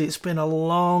normality. It's been a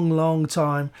long, long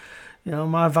time.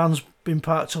 My van's been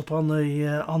parked up on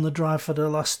the drive for the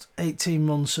last 18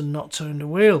 months and not turned a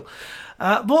wheel.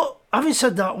 But having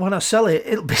said that, when I sell it,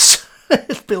 it'll be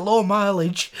it'll be low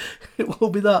mileage. It will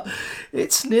be that.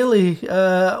 It's nearly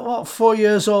 4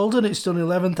 years old and it's done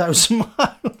 11,000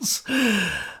 miles.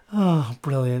 Oh,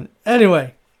 brilliant.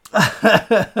 Anyway.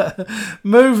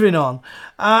 Moving on.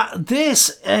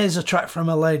 This is a track from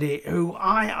a lady who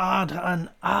I had an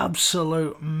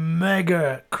absolute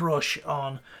mega crush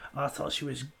on. I thought she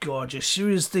was gorgeous. She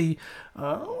was she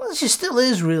still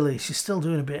is really. She's still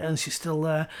doing a bit and she's still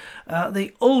there.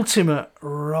 The ultimate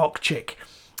rock chick.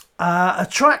 A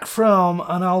track from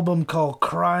an album called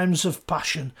Crimes of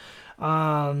Passion.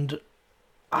 And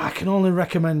I can only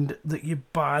recommend that you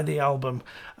buy the album.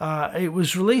 It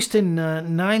was released in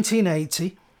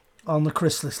 1980, on the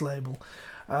Chrysalis label.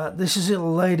 This is a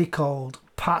lady called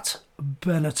Pat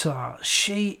Benatar.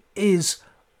 She is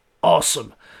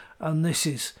awesome. And this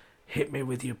is Hit Me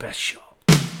With Your Best Shot.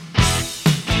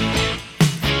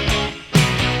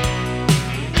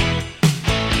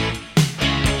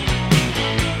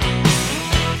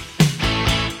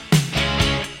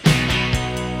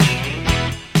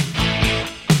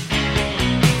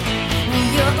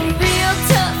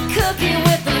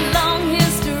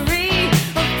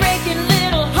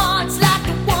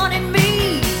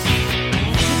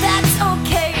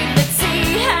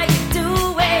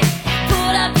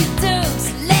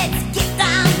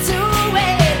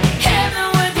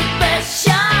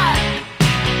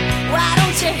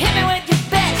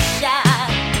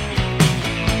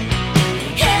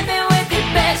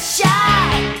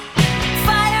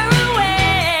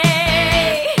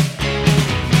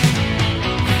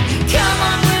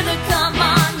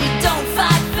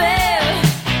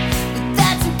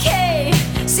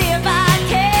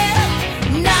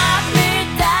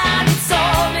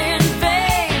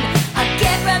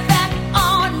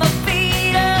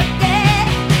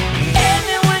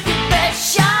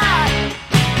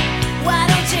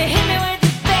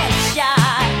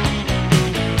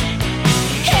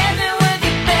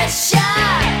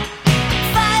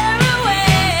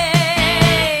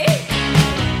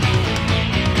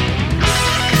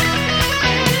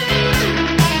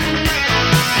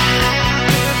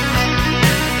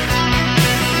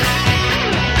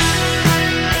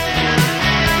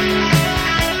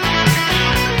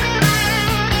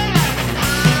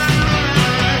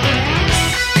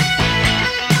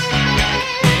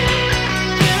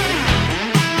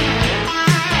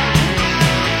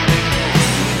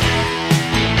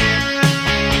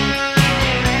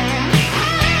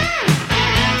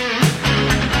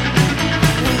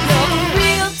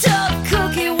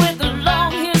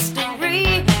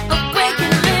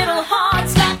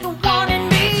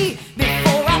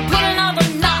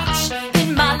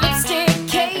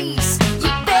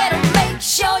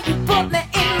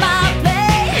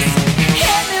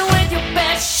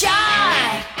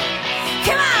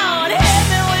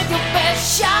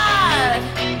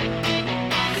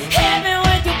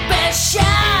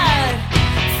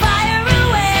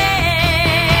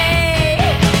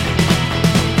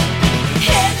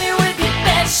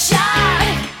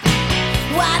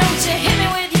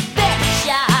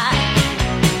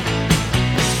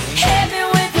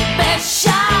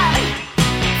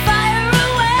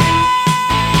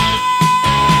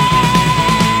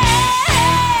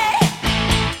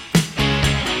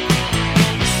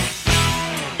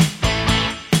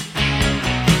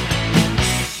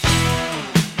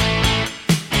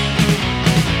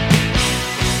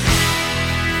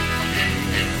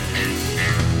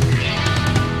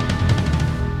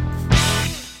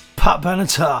 Pat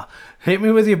Benatar, Hit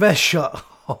Me With Your Best Shot.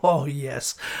 Oh,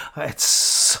 yes. I had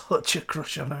such a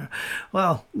crush on her.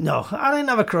 Well, no, I didn't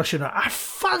have a crush on her. I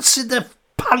fancied the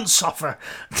pants off her,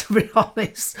 to be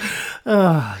honest.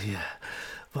 Oh, yeah.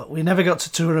 But we never got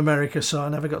to tour America, so I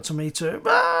never got to meet her.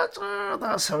 But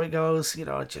that's how it goes. You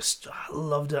know, I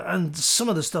loved her. And some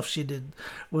of the stuff she did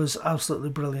was absolutely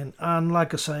brilliant. And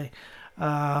like I say,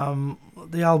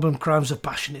 the album Crimes of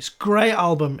Passion, it's a great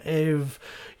album. If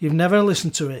you've never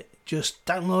listened to it, just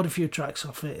download a few tracks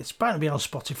off it. It's bound to be on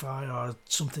Spotify or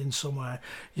something somewhere.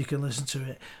 You can listen to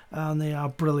it. And they are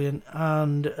brilliant.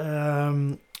 And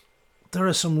there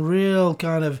are some real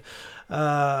kind of...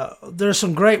 there are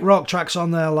some great rock tracks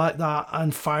on there like that,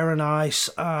 and Fire and Ice,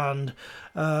 and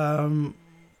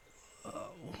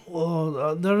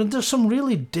there's some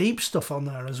really deep stuff on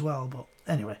there as well. But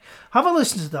anyway, have a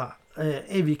listen to that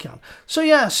if you can.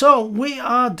 So we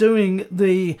are doing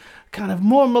the kind of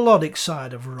more melodic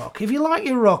side of rock. If you like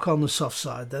your rock on the soft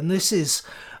side, then this is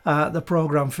the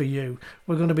programme for you.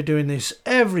 We're going to be doing this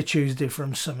every Tuesday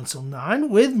from 7 till 9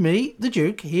 with me, the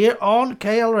Duke, here on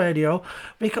KL Radio,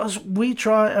 because we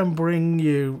try and bring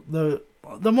you the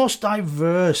most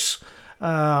diverse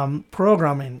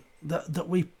programming that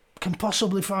we can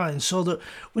possibly find, so that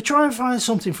we try and find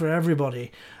something for everybody.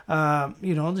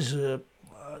 This is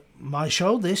my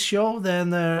show, this show,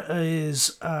 then there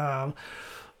is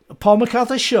Paul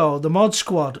McCarthy's show, The Mod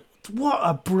Squad. What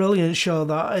a brilliant show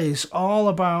that is, all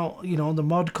about, the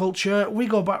mod culture. We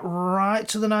go back right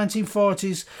to the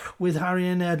 1940s with Harry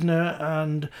and Edna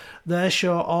and their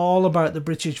show, all about the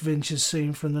British vintage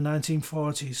scene from the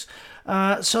 1940s.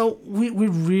 So we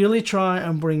really try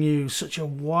and bring you such a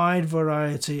wide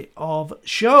variety of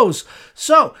shows.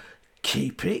 So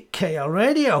keep it KL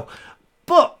Radio.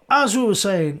 But as we were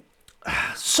saying,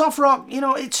 soft rock,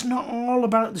 it's not all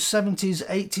about the 70s,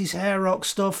 80s hair rock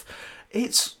stuff.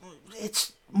 It's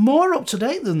more up to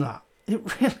date than that. It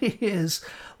really is.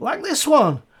 Like this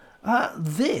one.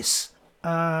 This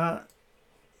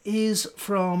is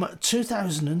from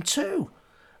 2002.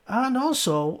 And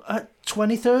also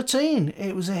 2013.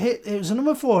 It was a hit. It was a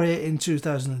number 4 hit in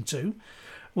 2002.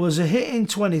 Was a hit in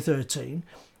 2013.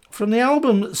 From the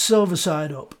album Silver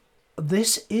Side Up.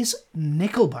 This is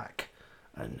Nickelback.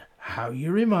 And How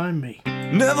You Remind Me.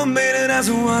 Never made it as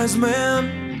a wise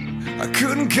man. I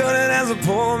couldn't cut it as a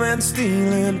poor man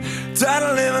stealing. Tired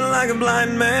of living like a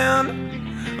blind man.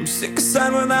 I'm sick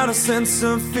aside without a sense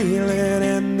of feeling.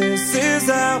 And this is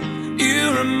how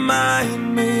you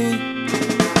remind me.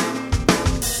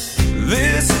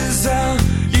 This is how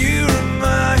you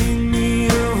remind me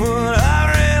of what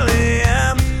I really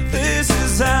am. This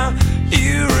is how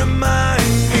you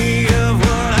remind me of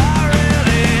what I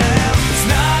really am. It's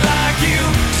not like you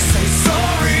to say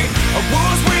sorry. I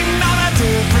was waiting on a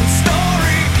different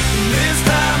story. This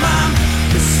time I'm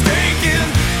mistaken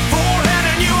for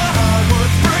handing you a heart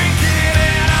worth breaking.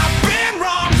 And I've been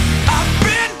wrong, I've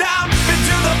been down, been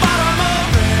to the bottom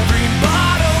of every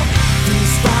bottle.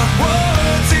 These 5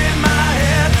 words in my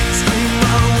head scream,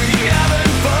 are we having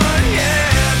fun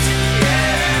yet?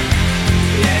 Yeah,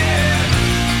 yeah,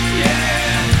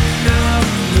 yeah, no,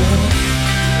 no.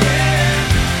 Yeah,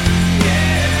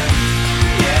 yeah,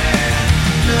 yeah,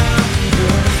 no, no.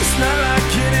 It's not like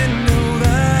you didn't know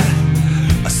that.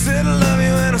 I said I love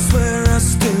you and I swear I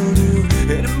still do.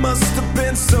 And it must have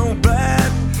been so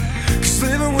bad, 'cause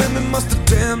living with me must have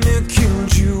damn near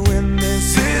killed you. And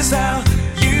this is how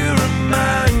you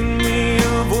remind me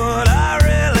of what I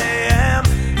really am.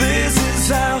 This is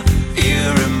how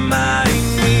you remind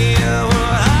me of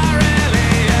what I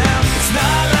really am. It's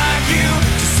not like you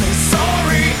to say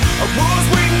sorry. I was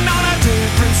waiting on a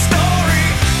different story.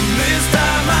 This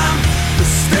time I'm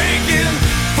mistaken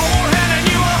for handing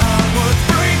you a heart worth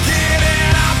breaking.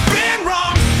 And I've been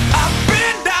wrong, I've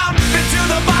been down, been to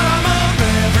the bottom of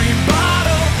every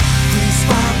bottle. These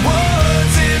 5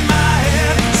 words in my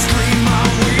head scream,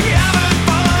 are we having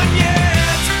fun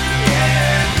yet?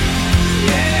 Yeah,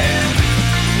 yeah,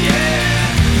 yeah,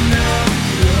 no,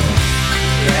 no.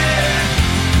 Yeah,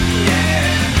 yeah,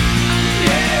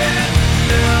 yeah,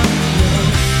 no, no.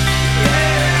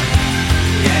 Yeah,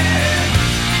 yeah,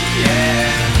 yeah,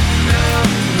 no,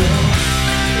 no.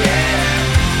 Yeah,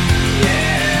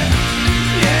 yeah,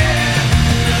 yeah,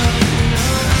 no, no.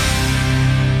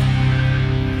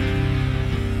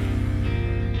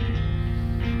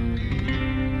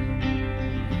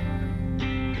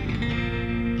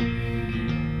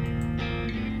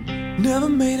 Never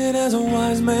made it as a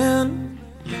wise man.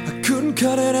 I couldn't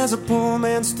cut it as a poor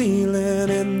man stealing.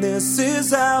 And this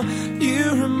is how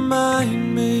you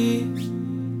remind me.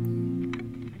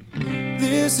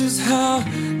 This is how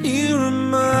you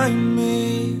remind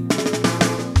me.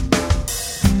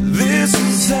 This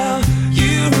is how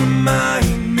you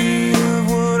remind me of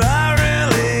what I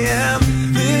really am.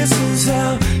 This is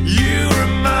how you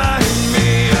remind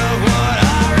me of what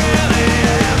I really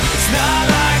am. It's not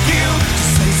like you to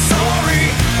say sorry.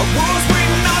 I was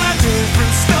waiting on a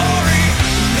different story.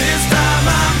 This time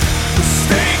I'm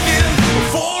mistaken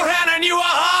for handing you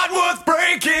a heart worth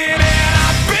breaking. And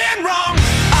I've been wrong,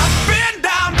 I've been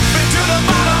down, been to the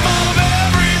bottom of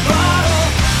every bottle.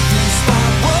 These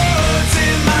 5 words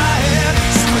in my head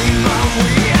scream, are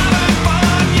we having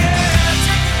fun yet?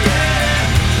 Yeah,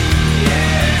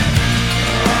 yeah,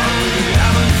 are we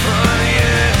having fun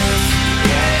yet?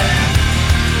 Yeah,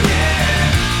 yeah,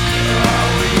 are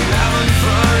we having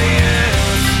fun yet?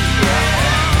 Yeah,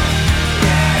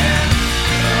 yeah,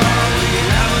 are we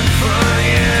having fun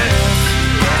yet?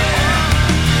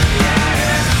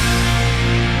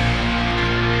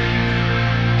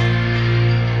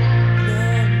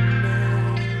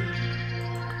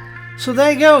 So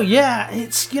there you go. Yeah,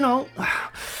 it's, you know,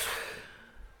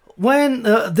 when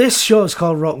this show is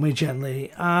called Rock Me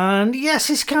Gently, and yes,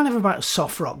 it's kind of about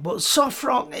soft rock, but soft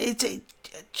rock,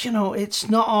 you know, it's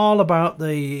not all about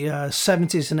the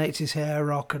 70s and 80s hair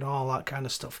rock and all that kind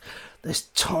of stuff. There's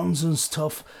tons of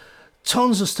stuff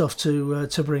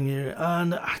to bring you,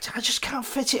 and I just can't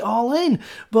fit it all in.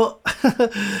 But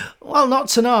well, not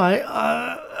tonight.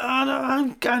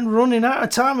 I'm kind of running out of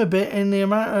time a bit in the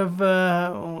amount of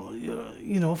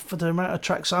you know, for the amount of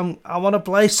tracks I want to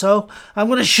play. So I'm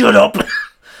going to shut up.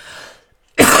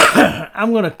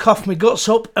 I'm going to cough my guts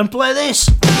up and play this.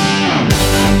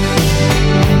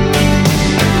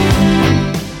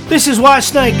 This is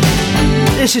Whitesnake.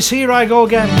 This is Here I Go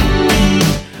Again.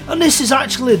 And this is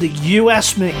actually the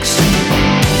US mix.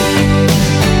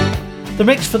 The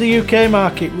mix for the UK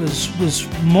market was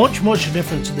much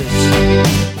different to this.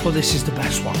 But this is the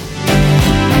best one.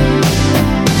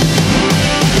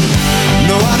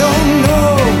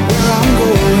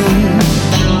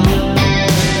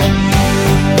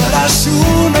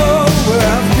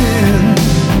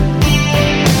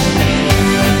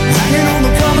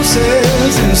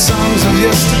 songs of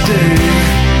yesterday,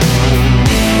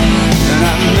 and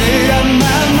I made up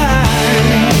my mind.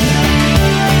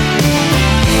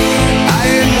 I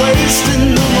ain't wasting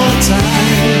no more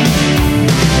time.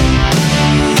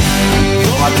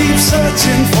 Though I keep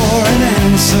searching for an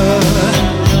answer,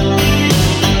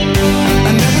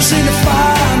 I never seem to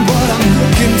find what I'm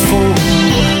looking for.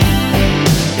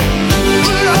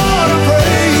 But Lord, I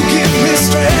pray you give me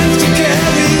strength to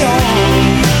carry on,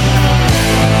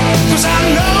 'cause I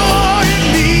know all it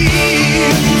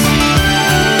means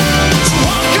to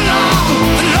walk along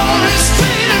the lonely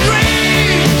street of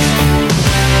dreams.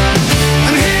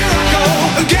 And here I go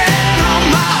again on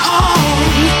my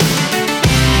own,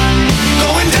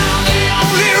 going down the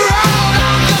only road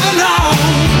I've ever known.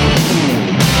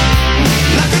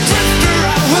 Like a drifter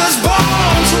I was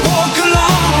born to walk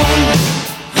alone.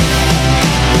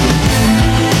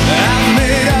 I've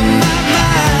made up my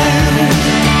mind.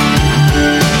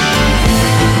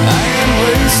 I ain't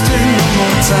wasting no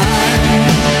more time.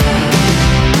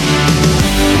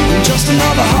 Just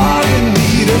another heart in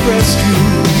need of rescue,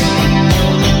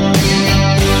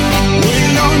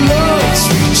 waiting on love,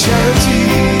 sweet charity.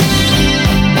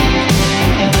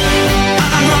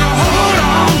 I'm gonna hold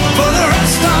on for the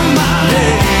rest of my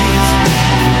days,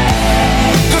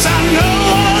 'cause I know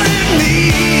what it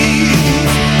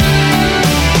means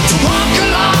to walk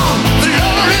along the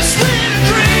lonely street of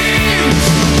dreams.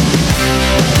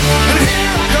 And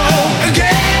here I go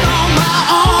again on my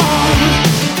own,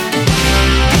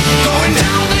 going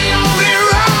down the only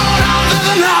road I've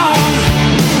ever known.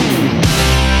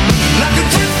 Like a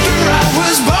drifter I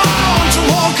was born to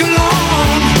walk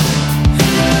alone.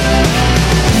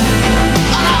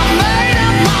 And I made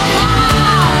up my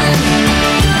mind.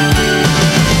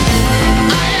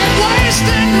 I ain't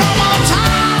wasting no more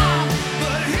time.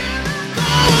 But here I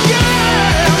go again.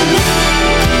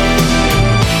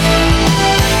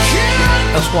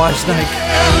 That's White Snake.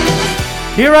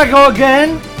 Here I go again.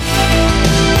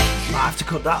 I have to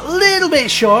cut that a little bit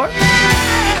short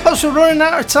because we're running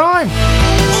out of time,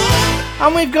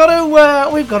 and we've got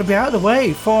to be out of the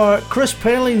way for Chris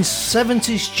Palin's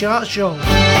 70s chart show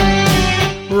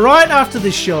right after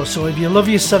this show. So if you love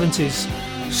your 70s,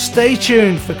 stay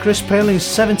tuned for Chris Palin's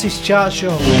 70s chart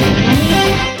show.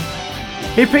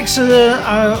 He picks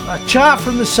a chart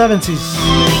from the 70s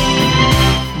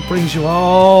and brings you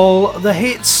all the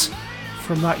hits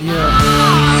from that year.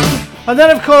 And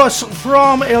then, of course,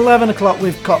 from 11 o'clock,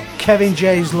 we've got Kevin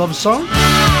J's Love Song.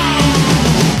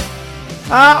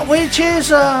 Which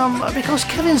is because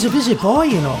Kevin's a busy boy,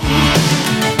 you know.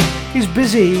 He's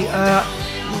busy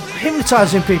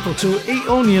hypnotising people to eat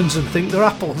onions and think they're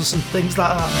apples and things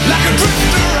like that. Like a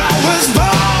drifter I was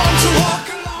born to walk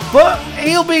alone. But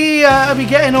he'll be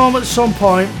getting home at some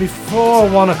point before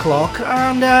 1 o'clock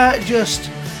and just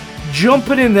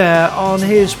jumping in there on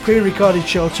his pre-recorded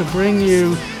show to bring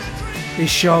you his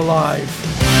show live.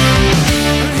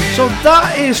 So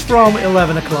that is from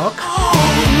 11 o'clock.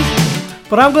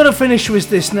 But I'm going to finish with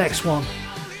this next one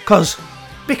because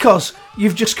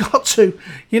you've just got to.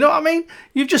 You know what I mean?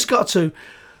 You've just got to.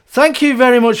 Thank you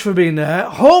very much for being there.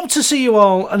 Hope to see you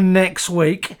all next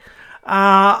week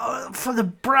for the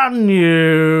brand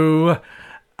new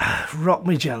Rock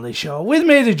Me Gently show with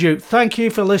me, the Duke. Thank you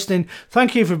for listening.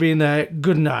 Thank you for being there.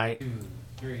 Good night. 2,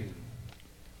 3.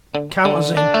 Count us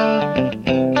in. Turn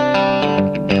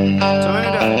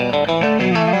it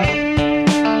up.